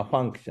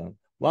function.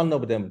 One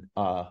of them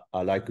are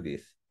like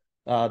this.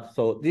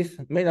 So this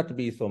may not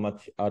be so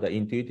much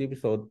intuitive.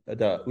 So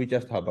we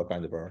just have a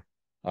kind of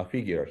a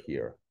figure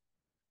here.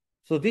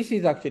 So this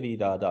is actually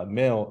the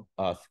MEL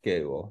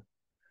scale.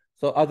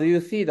 So as you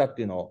see that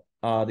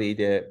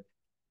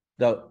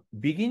the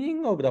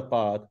beginning of the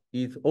part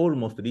is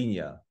almost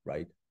linear,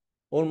 right?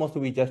 Almost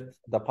we just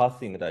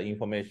passing the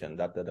information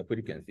that the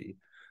frequency,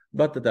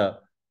 but the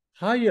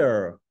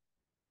higher,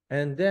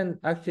 and then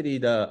actually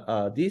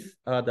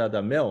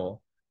the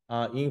MEL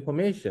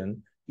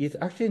information is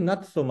actually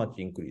not so much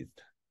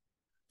increased.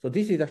 So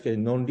this is actually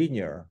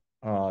non-linear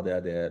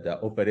the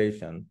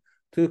operation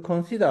to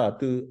consider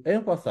to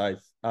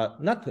emphasize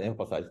not to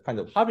emphasize kind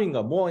of having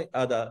a more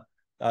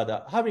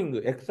having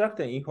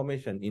extracting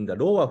information in the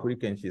lower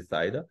frequency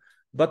side,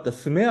 but the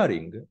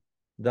smearing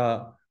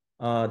the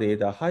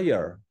the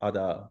higher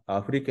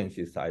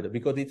frequency side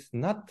because it's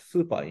not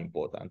super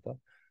important.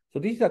 So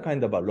this is a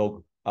kind of a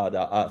log,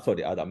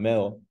 the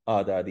mel,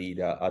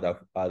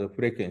 the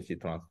frequency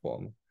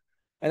transform.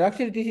 And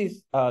actually, this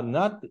is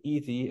not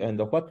easy. And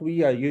what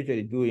we are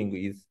usually doing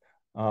is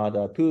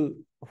to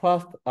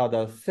first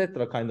set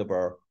a kind of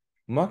a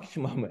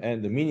maximum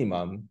and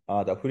minimum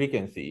the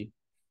frequency,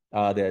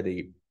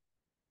 the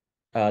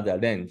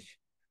range,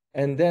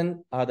 and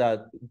then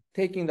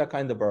taking the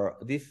kind of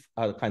this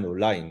kind of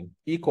line,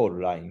 equal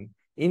line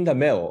in the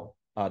mel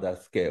the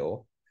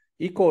scale,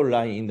 equal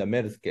line in the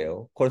mel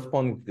scale,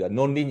 corresponding to the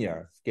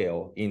nonlinear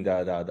scale in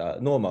the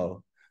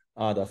normal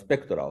the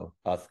spectral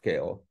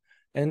scale,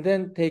 and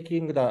then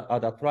taking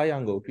the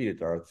triangle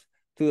filters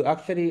to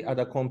actually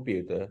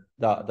compute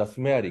the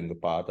smearing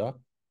part,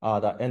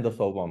 and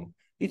so on.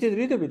 It is a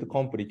little bit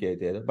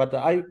complicated, but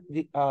I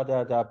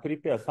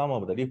prepare some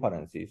of the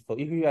references. So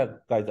if you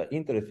guys are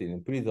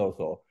interested, please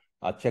also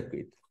check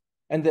it.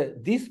 And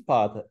this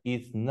part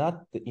is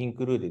not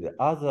included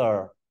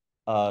other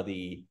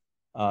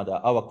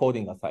our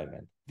coding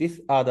assignment. This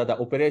the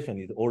operation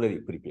is already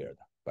prepared,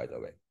 by the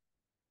way.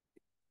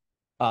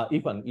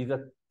 Ivan, is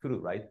that true,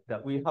 right?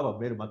 That we have a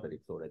Bell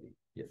matrix already.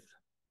 Yes.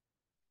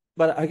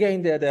 But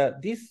again,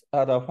 this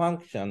the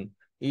function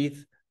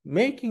is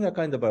making a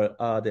kind of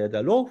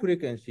the low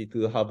frequency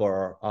to have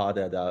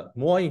the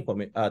more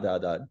information,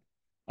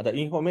 the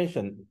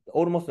information,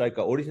 almost like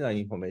original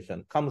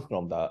information comes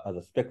from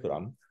the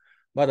spectrum.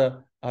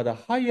 But the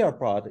higher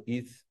part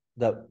is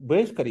the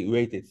basically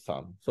weighted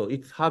sum. So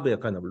it's have a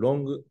kind of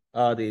long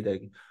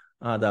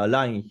the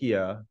line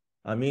here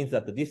means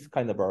that this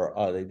kind of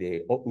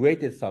the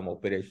weighted sum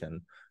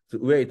operation, so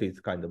weight is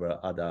kind of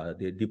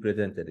the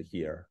represented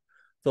here.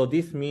 So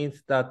this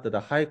means that the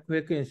high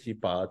frequency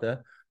part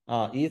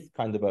is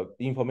kind of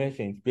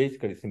information is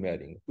basically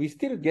smearing. We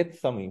still get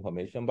some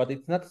information, but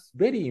it's not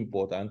very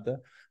important,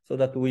 so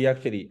that we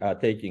actually are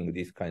taking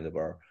this kind of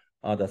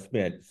the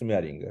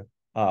smearing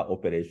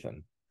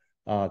operation,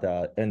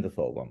 and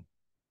so on.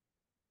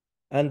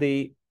 And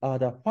the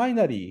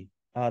finally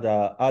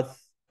as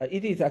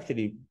it is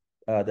actually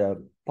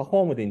the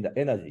performed in the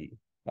energy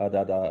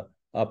the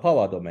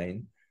power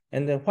domain,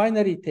 and then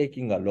finally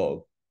taking a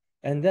log.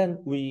 And then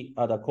we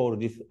call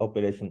this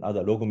operation as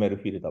a log-MEL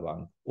filter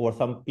bank, or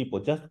some people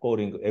just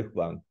calling F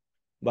bank,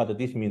 but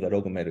this means the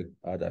log-MEL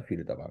the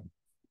filter bank,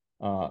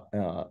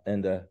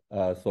 and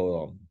so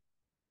on.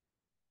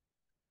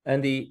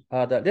 And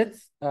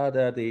let's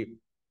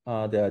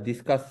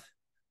discuss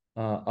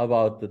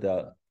about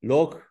the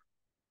log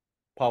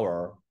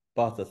power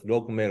versus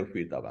log-MEL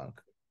filter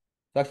bank.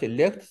 So actually,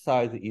 left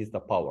side is the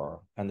power,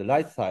 and the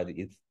right side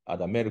is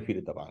the MEL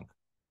filter bank.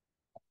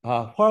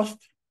 First,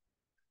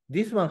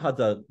 this one has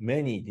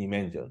many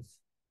dimensions,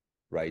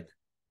 right?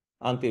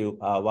 Until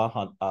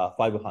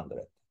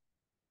 500.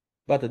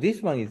 But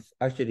this one is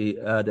actually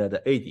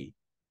the 80.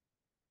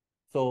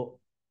 So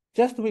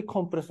just we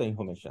compress the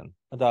information.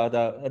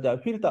 The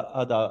filter,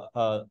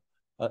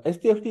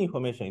 STFT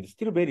information is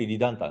still very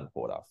redundant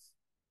for us.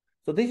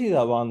 So this is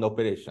one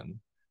operation.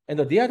 And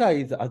the other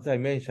is, as I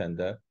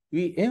mentioned,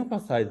 we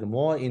emphasize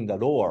more in the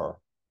lower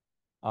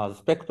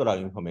spectral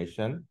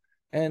information.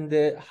 And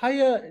the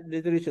higher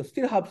resolution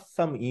still have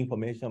some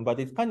information, but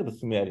it's kind of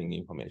smearing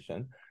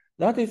information.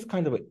 That is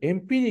kind of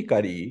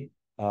empirically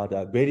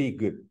very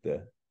good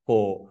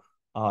for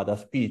the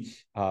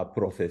speech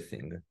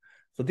processing.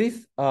 So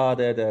this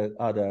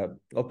the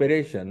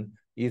operation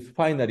is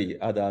finally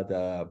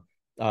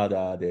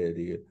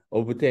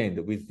obtained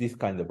with this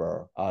kind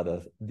of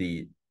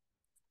the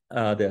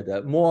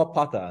more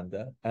patterned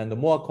and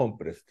more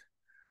compressed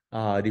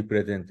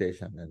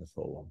representation and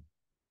so on.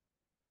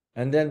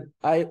 And then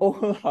I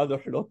often had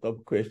a lot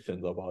of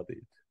questions about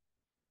it.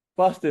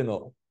 First,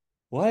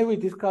 why we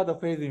discard the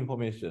phase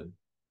information?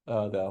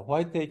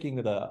 Why taking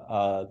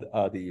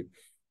the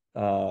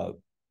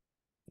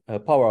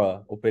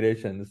power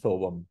operation and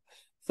so on?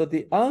 So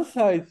the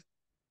answer is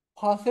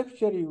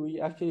perceptually,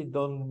 we actually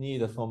don't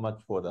need so much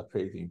for the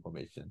phase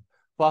information.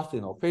 First,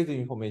 phase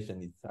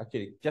information is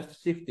actually just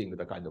shifting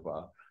the kind of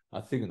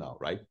a signal,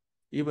 right?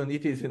 Even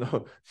it is,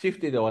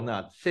 shifted or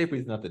not, shape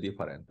is not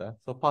different.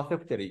 So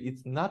perceptually,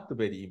 it's not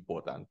very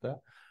important.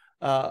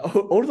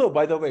 Also,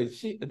 by the way,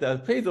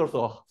 the phase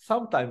also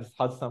sometimes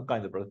has some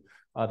kind of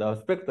the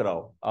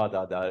spectral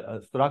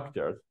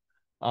structures.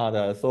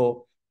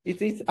 So it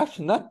is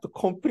actually not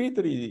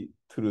completely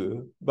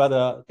true,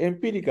 but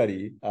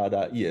empirically,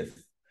 yes.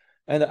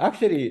 And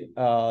actually,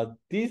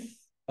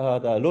 this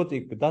the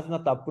logic does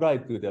not apply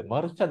to the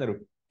multi-channel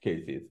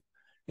cases.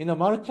 In the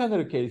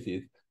multi-channel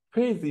cases,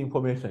 phase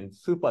information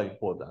is super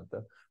important.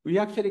 We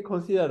actually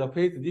consider the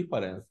phase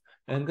difference,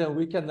 and then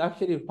we can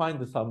actually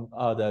find some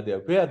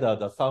where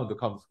the sound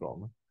comes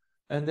from,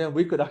 and then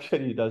we could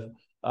actually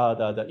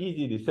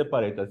easily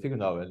separate the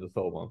signal and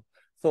so on.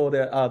 So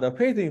the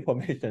phase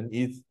information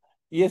is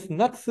yes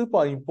not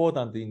super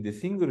important in the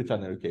single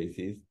channel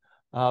cases,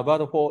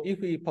 but if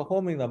we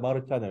perform in the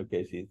multi-channel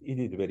cases, it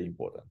is very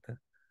important.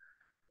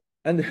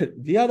 And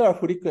the other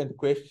frequent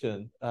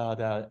question,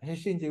 the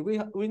Henshinji,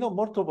 we know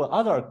multiple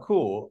other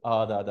cool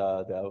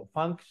the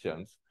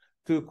functions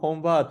to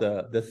convert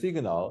the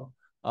signal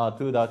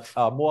to that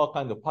more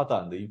kind of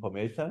patterned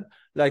information.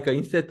 Like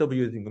instead of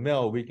using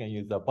mail, we can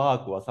use a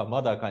bug or some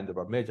other kind of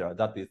a measure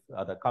that is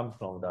that comes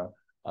from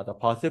the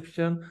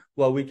perception,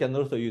 or we can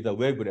also use a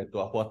wavelet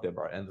or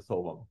whatever, and so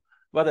on.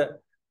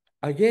 But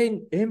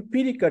again,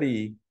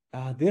 empirically,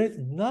 there is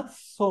not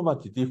so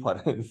much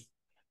difference.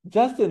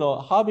 Just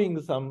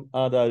having some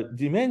the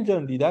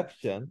dimension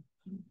reduction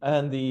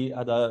and the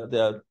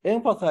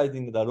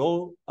emphasizing the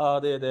low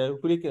the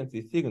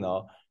frequency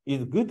signal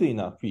is good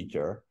enough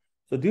feature.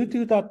 So due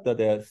to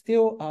that,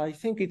 still I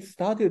think it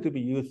started to be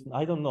used.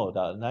 I don't know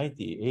the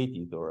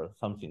 80s or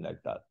something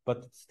like that,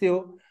 but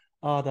still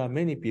the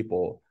many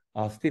people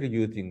are still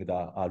using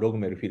the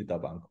log-mail filter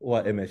bank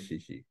or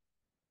MSCC.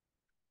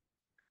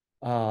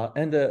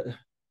 And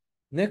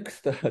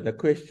next, the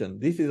question.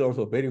 This is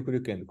also a very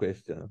frequent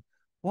question.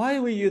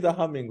 Why we use a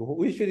Hamming?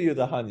 We should use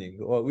a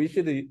Hamming, or we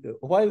should.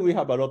 Why we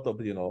have a lot of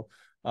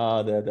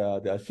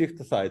the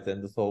shift size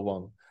and so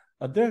on.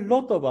 There are a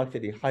lot of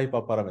actually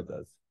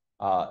hyperparameters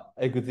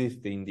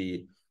exist in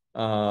the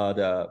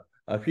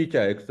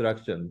feature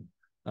extraction,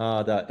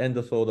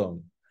 and so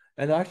on.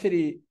 And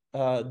actually,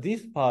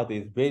 this part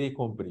is very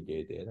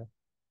complicated.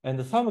 And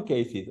in some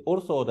cases,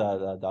 also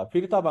the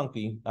filter bank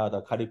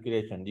the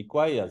calculation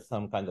requires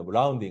some kind of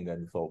rounding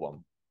and so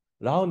on.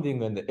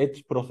 Rounding and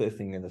edge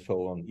processing and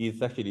so on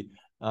is actually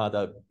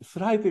the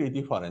slightly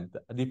different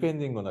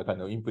depending on the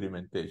kind of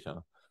implementation.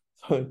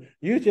 So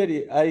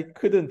usually I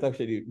couldn't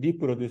actually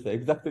reproduce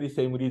exactly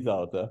same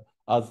result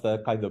as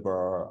the kind of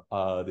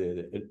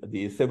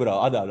the several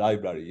other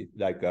libraries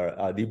like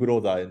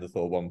librosa and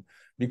so on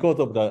because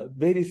of the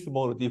very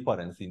small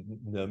difference in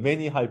the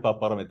many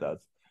hyperparameters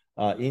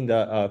in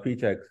the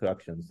feature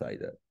extraction side.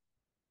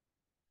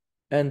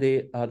 And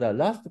the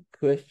last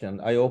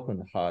question I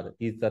often had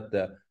is that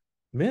the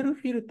mail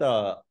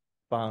filter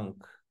bank,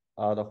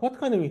 what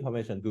kind of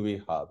information do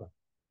we have?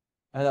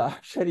 And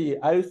actually,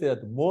 I would say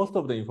that most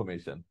of the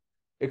information,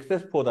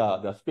 except for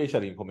the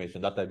spatial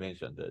information that I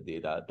mentioned,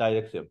 the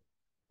direction,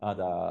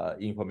 the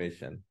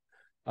information,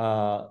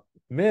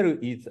 mail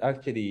is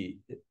actually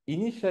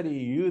initially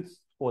used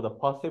for the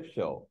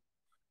perceptual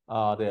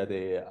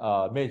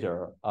the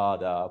measure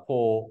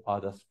for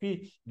the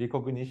speech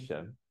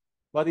recognition,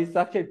 but it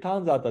actually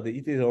turns out that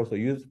it is also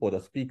used for the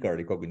speaker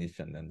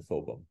recognition and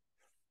so on.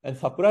 And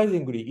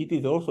surprisingly, it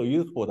is also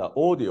used for the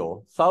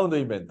audio sound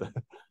event,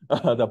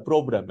 the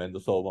problem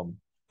and so on.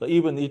 So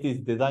even it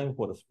is designed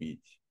for the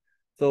speech.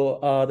 So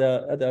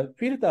the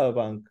filter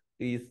bank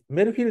is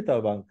mail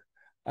filter bank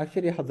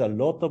actually has a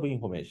lot of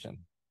information,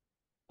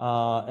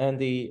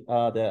 and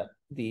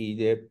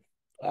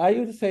I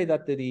would say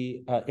that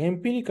the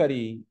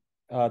empirically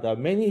the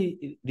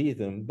many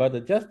reasons,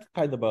 but just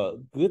kind of a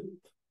good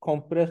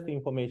compressed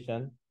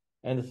information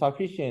and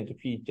sufficient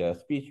feature,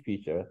 speech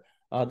feature,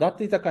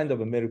 that is a kind of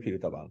a mail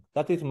filter bank.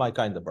 That is my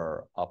kind of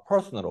a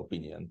personal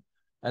opinion.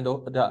 And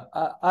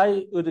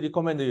I would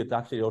recommend you to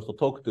actually also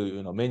talk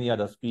to many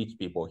other speech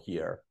people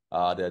here.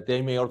 That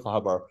they may also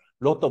have a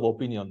lot of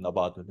opinion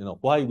about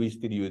why we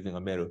still using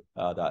a mail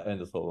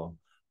and so on.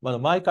 But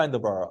my kind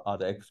of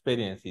the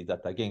experience is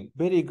that again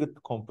very good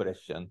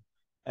compression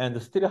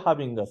and still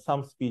having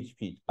some speech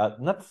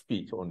not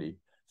speech only,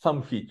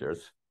 some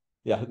features.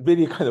 Yeah,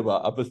 very kind of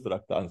an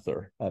abstract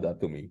answer that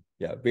to me.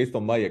 Yeah, based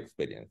on my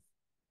experience.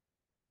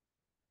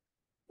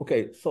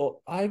 Okay,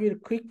 so I will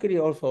quickly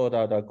also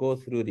go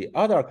through the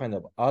other kind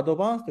of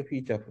advanced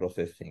feature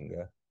processing,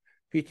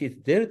 which is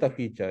delta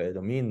feature,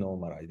 the mean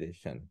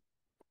normalization.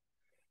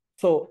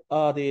 So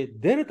the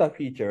delta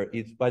feature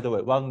is, by the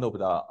way, one of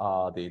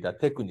the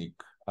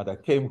technique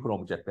that came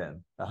from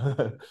Japan.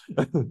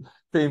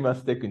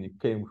 Famous technique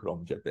came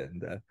from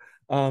Japan.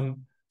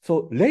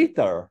 So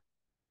later,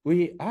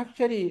 we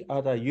actually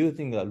are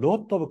using a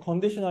lot of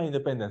conditional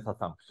independence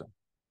assumption.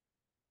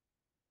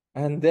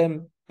 And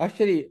then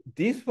actually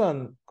this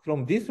one,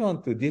 from this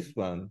one to this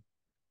one,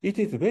 it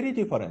is very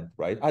different,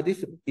 right?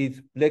 This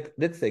is like,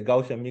 let's say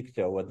Gaussian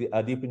mixture or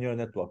a deep neural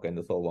network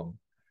and so on,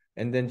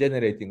 and then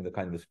generating the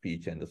kind of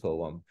speech and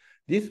so on.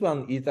 This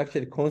one is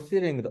actually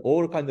considering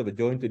all kind of a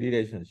joint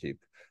relationship,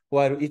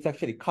 while it's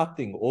actually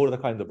cutting all the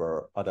kind of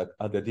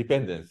the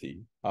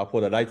dependency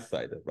for the right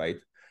side, right?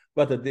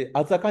 But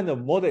as a kind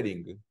of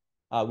modeling,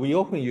 we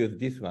often use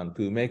this one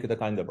to make the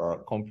kind of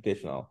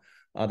computational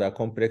the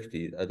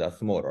complexity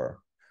smaller.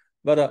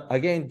 But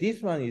again,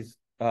 this one is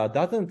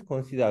doesn't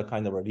consider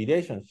kind of a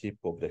relationship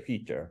of the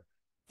feature.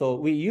 So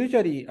we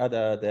usually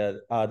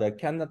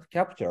cannot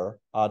capture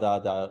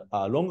the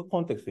long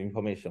context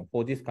information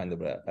for this kind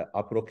of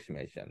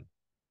approximation.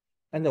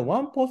 And the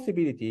one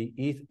possibility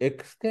is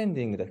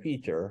extending the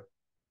feature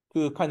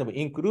to kind of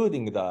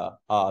including the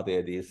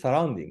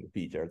surrounding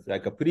features,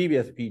 like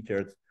previous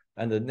features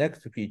and the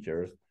next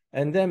features,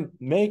 and then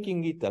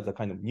making it as a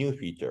kind of new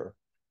feature.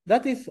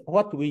 That is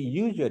what we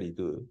usually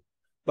do.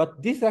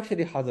 But this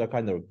actually has a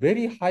kind of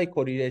very high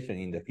correlation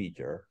in the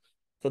feature.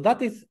 So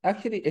that is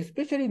actually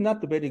especially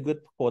not very good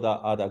for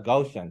the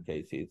Gaussian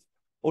cases.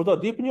 Although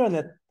deep neural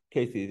net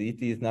cases,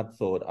 it is not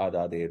so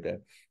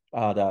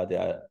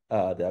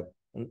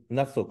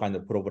not so kind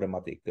of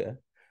problematic.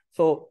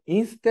 So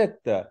instead,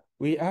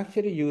 we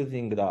actually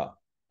using the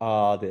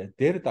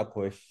delta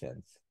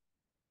coefficients,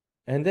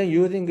 and then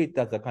using it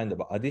as a kind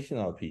of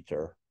additional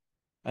feature.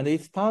 And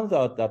it turns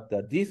out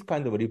that this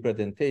kind of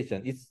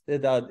representation,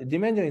 the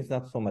dimension is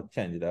not so much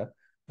changed,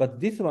 but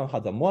this one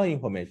has more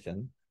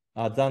information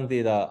than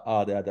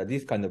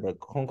this kind of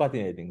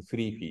concatenating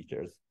three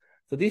features.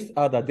 So this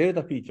the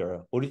delta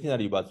feature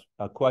originally was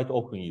quite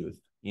often used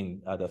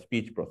in the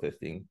speech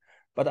processing.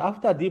 But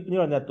after deep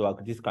neural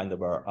network, this kind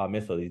of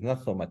method is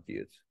not so much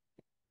used.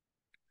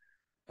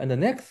 And the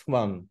next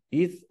one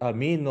is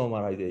mean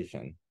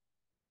normalization.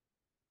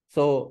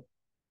 So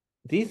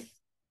this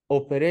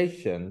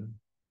operation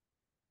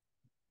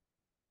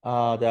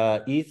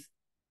is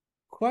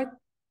quite,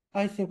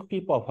 I think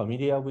people are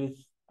familiar with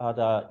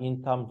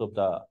in terms of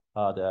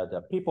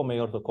the people may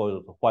also call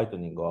it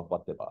whitening or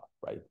whatever,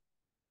 right?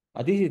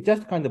 This is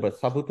just kind of a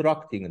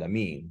subtracting the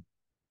mean.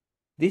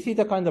 This is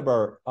a kind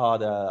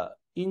of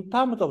in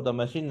terms of the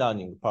machine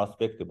learning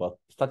perspective or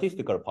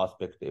statistical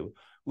perspective,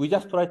 we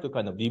just try to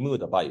kind of remove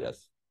the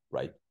bias,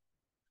 right?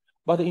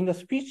 But in the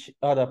speech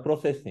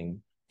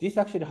processing, this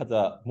actually has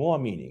more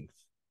meanings.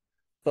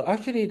 So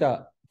actually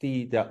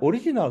the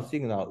original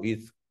signal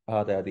is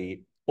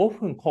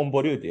often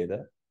convoluted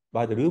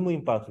by the room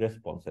impulse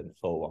response and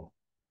so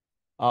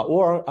on.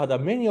 Or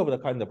many of the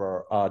kind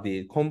of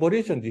the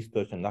convolution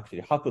distortion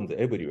actually happens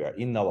everywhere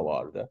in our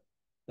world.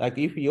 Like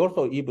if you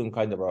also even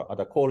kind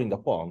of call in the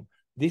phone,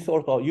 this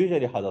also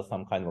usually has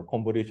some kind of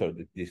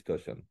convolution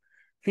distortion,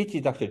 which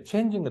is actually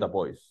changing the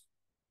voice,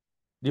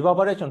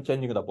 reverberation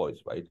changing the voice,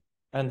 right?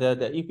 And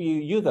if you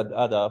use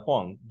the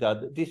phone,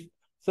 this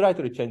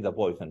slightly change the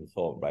voice and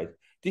so on, right?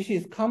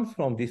 This comes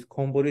from this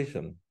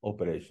convolution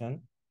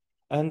operation.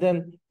 And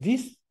then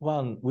this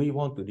one, we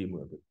want to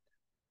remove it.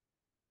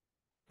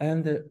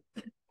 And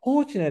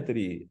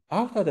fortunately,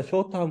 after the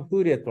short-term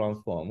Fourier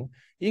transform,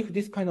 if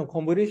this kind of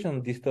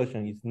convolution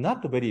distortion is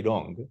not very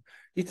long,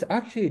 it's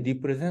actually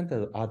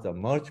represented as a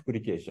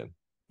multiplication.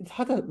 It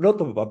has a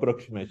lot of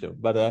approximation,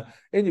 but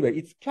anyway,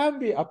 it can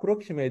be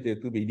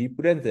approximated to be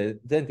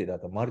represented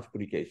as a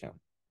multiplication.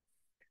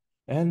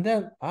 And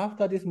then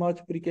after this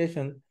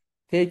multiplication,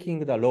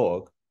 taking the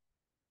log,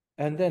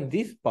 and then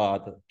this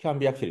part can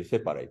be actually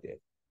separated.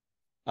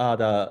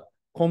 The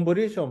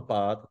convolution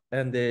part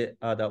and the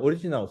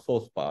original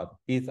source part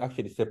is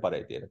actually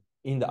separated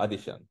in the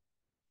addition.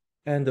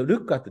 And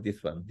look at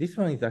this one. This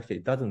one is actually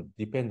doesn't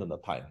depend on the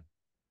time.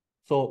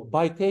 So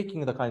by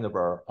taking the kind of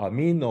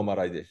mean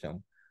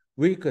normalization,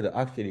 we could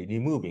actually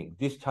removing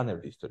this channel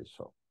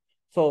distortion.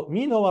 So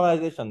mean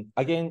normalization,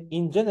 again,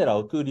 in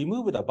general, to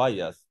remove the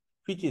bias,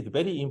 which is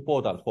very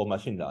important for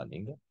machine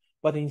learning.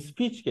 But in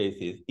speech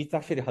cases, it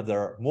actually has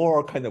a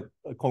more kind of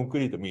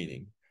concrete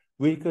meaning.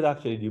 We could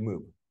actually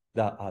remove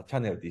the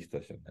channel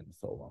distortion and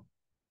so on.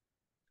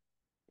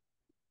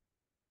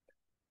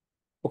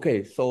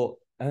 Okay, so,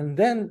 and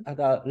then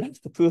the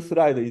last two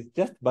slides is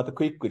just but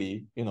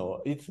quickly,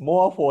 it's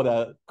more for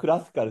the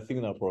classical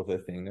signal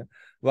processing,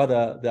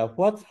 but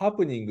what's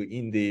happening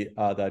in the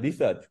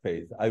research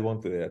phase, I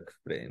want to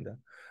explain.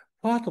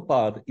 First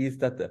part is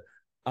that,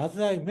 as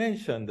I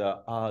mentioned,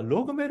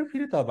 log-MEL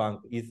filter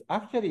bank is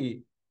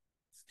actually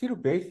still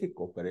basic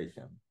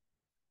operation.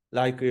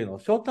 Like,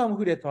 short-term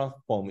Fourier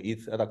transform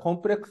is a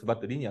complex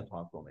but linear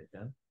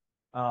transformation.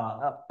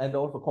 And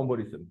also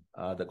convolution,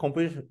 the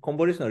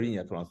convolutional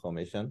linear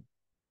transformation.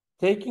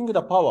 Taking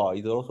the power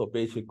is also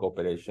basic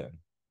operation.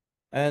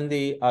 And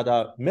the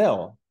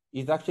MEL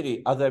is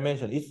actually, as I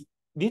mentioned, it's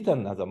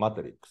written as a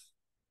matrix.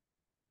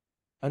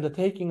 And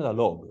taking the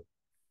log,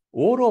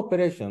 all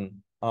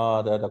operation,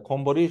 the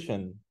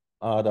convolution,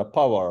 the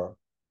power,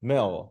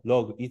 MEL,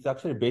 log is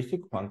actually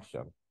basic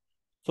function.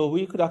 So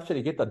we could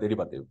actually get a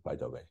derivative, by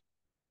the way.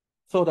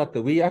 So that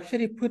we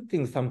actually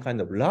putting some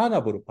kind of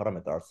learnable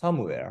parameter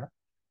somewhere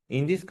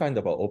in this kind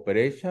of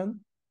operation,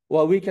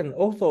 or we can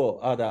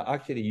also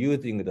actually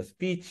using the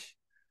speech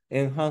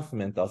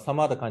enhancement or some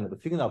other kind of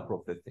signal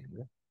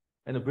processing,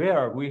 and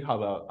where we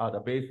have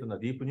based on a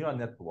deep neural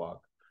network.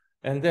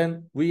 And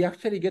then we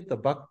actually get the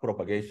back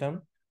propagation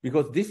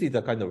because this is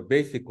a kind of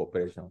basic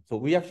operation. So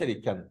we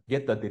actually can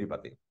get the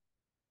derivative.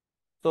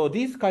 So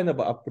this kind of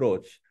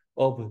approach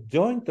of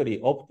jointly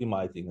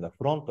optimizing the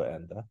front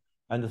end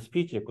and the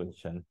speech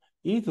recognition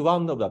is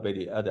one of the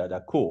very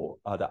cool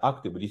the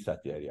active research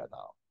area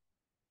now.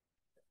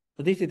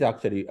 So this is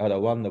actually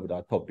one of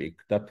the topic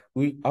that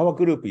our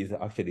group is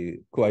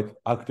actually quite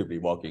actively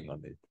working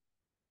on it.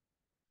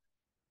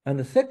 And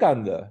the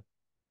second,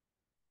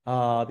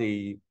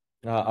 the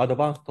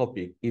advanced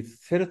topic is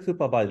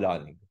self-supervised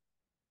learning.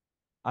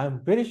 I'm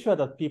very sure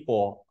that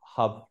people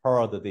have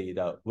heard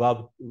the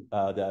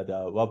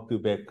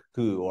Web2Vec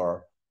 2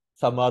 or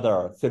some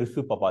other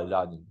self-supervised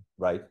learning,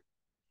 right?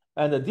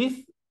 And this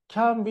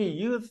can be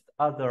used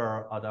as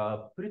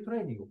a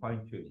pre-training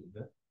fine-tuning,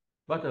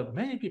 But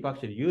many people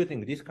actually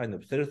using this kind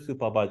of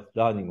self-supervised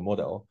learning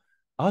model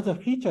as a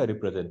feature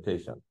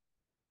representation.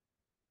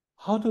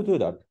 How to do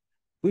that?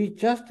 We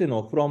just,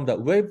 from the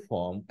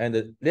waveform,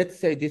 and let's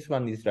say this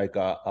one is like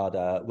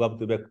the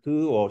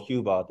Web2 or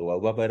Hubert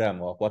or WebLM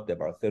or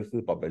whatever,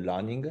 self-supervised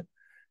learning.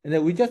 And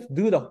then we just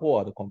do the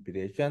forward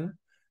computation,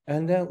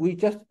 and then we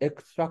just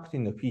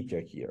extracting the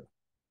feature here.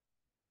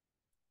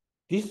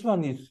 This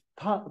one is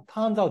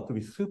turns out to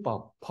be super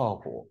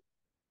powerful.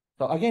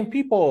 So again,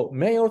 people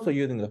may also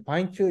using the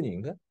fine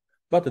tuning,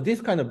 but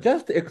this kind of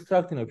just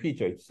extracting a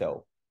feature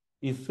itself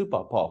is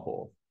super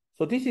powerful.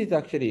 So this is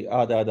actually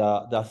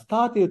the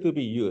started to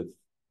be used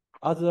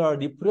as a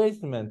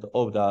replacement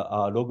of the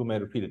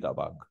logMel filter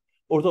bank,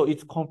 although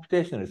it's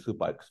computationally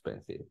super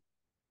expensive.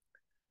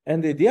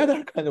 And the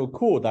other kind of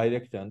cool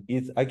direction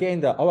is,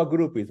 again, our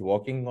group is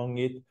working on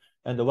it.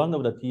 And one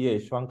of the TA,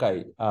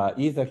 Shuangkai,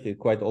 is actually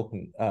quite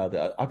often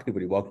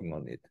actively working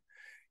on it.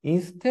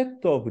 Instead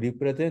of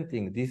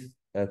representing this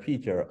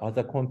feature as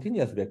a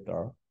continuous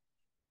vector,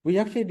 we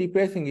actually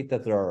replacing it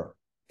as a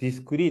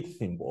discrete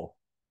symbol.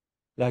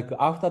 Like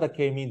after the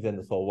k-means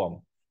and so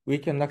on, we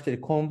can actually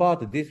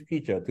convert this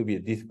feature to be a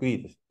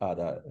discrete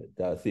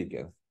the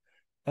sequence.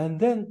 And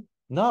then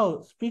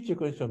now speech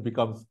recognition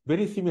becomes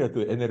very similar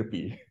to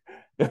NLP.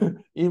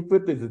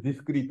 Input is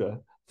discrete.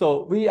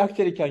 So we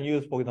actually can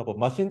use, for example,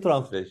 machine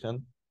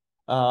translation.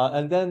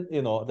 And then,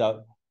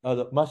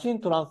 the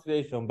machine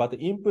translation, but the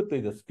input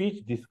is a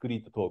speech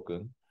discrete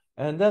token.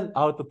 And then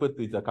output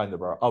is a kind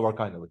of our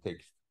kind of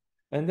text.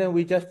 And then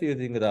we just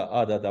using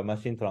the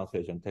machine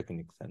translation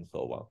techniques and so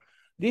on.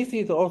 This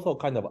is also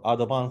kind of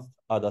advanced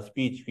the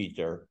speech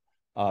feature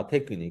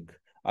technique,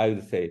 I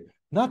would say.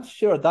 Not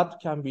sure that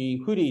can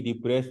be fully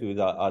replaced with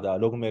the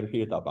logMel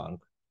filter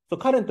bank. So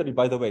currently,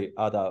 by the way,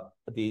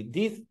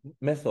 these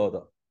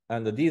method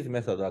and these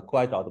methods are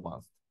quite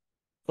advanced.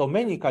 So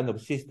many kind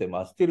of systems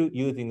are still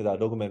using the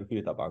logMel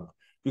filter bank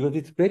because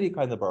it's very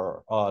kind of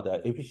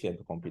the efficient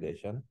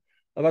compilation.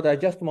 But I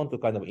just want to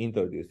kind of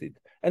introduce it.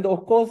 And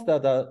of course,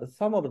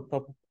 some of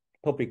the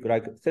topic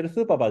like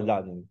self-supervised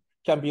learning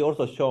can be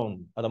also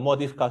shown and more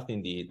discussed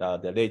in the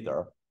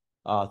later.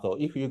 So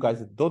if you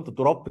guys don't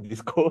drop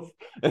this course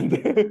and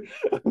the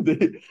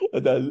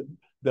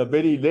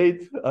very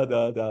late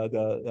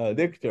the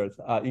lectures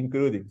are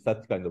including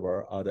such kind of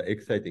the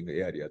exciting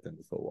areas and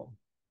so on.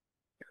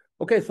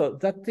 Okay, so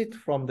that's it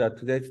from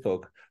today's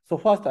talk. So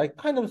first, I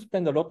kind of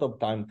spend a lot of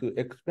time to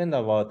explain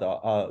about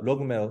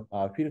logMel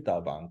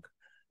filter bank.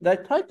 And I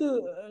try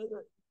to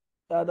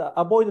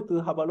avoid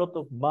to have a lot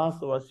of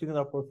math or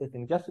signal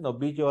processing, just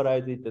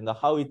visualize it and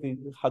how it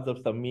has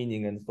some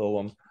meaning and so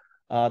on.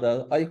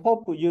 I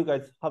hope you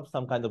guys have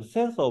some kind of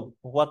sense of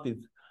what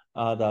is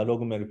the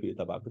logMel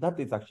filter bank. That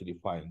is actually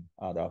fine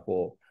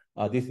for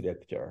this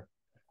lecture.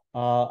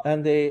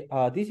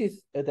 This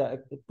is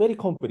very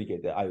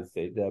complicated, I would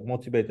say,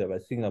 motivated by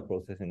signal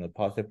processing and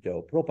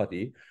perceptual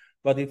property,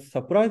 but it's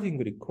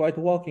surprisingly quite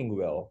working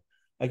well.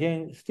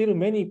 Again, still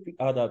many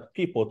other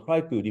people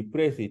try to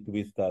replace it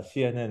with the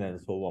CNN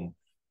and so on,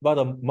 but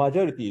the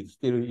majority is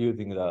still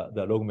using the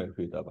logMel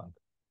filter bank.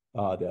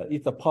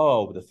 It's the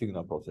power of the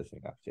signal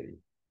processing, actually.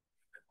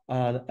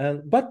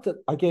 But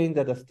again,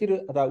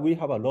 we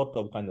have a lot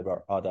of kind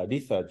of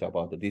research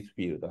about this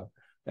field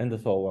and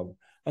so on.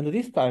 And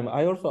this time,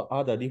 I also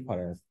add a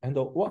reference. And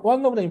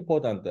one of the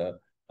important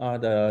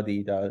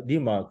the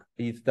remark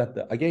is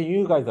that, again,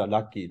 you guys are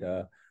lucky.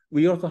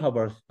 We also have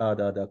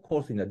the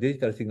course in the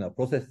digital signal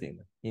processing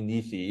in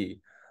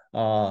ECE.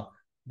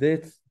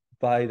 That's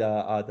by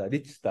the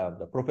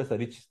Richstand, Professor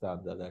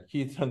Richstand.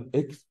 He's an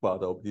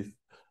expert of this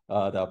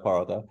the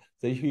part.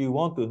 So if you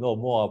want to know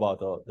more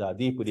about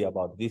deeply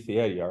about this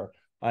area,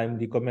 I'm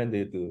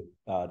recommended to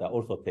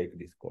also take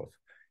this course.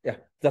 Yeah,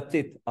 that's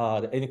it.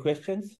 Any questions?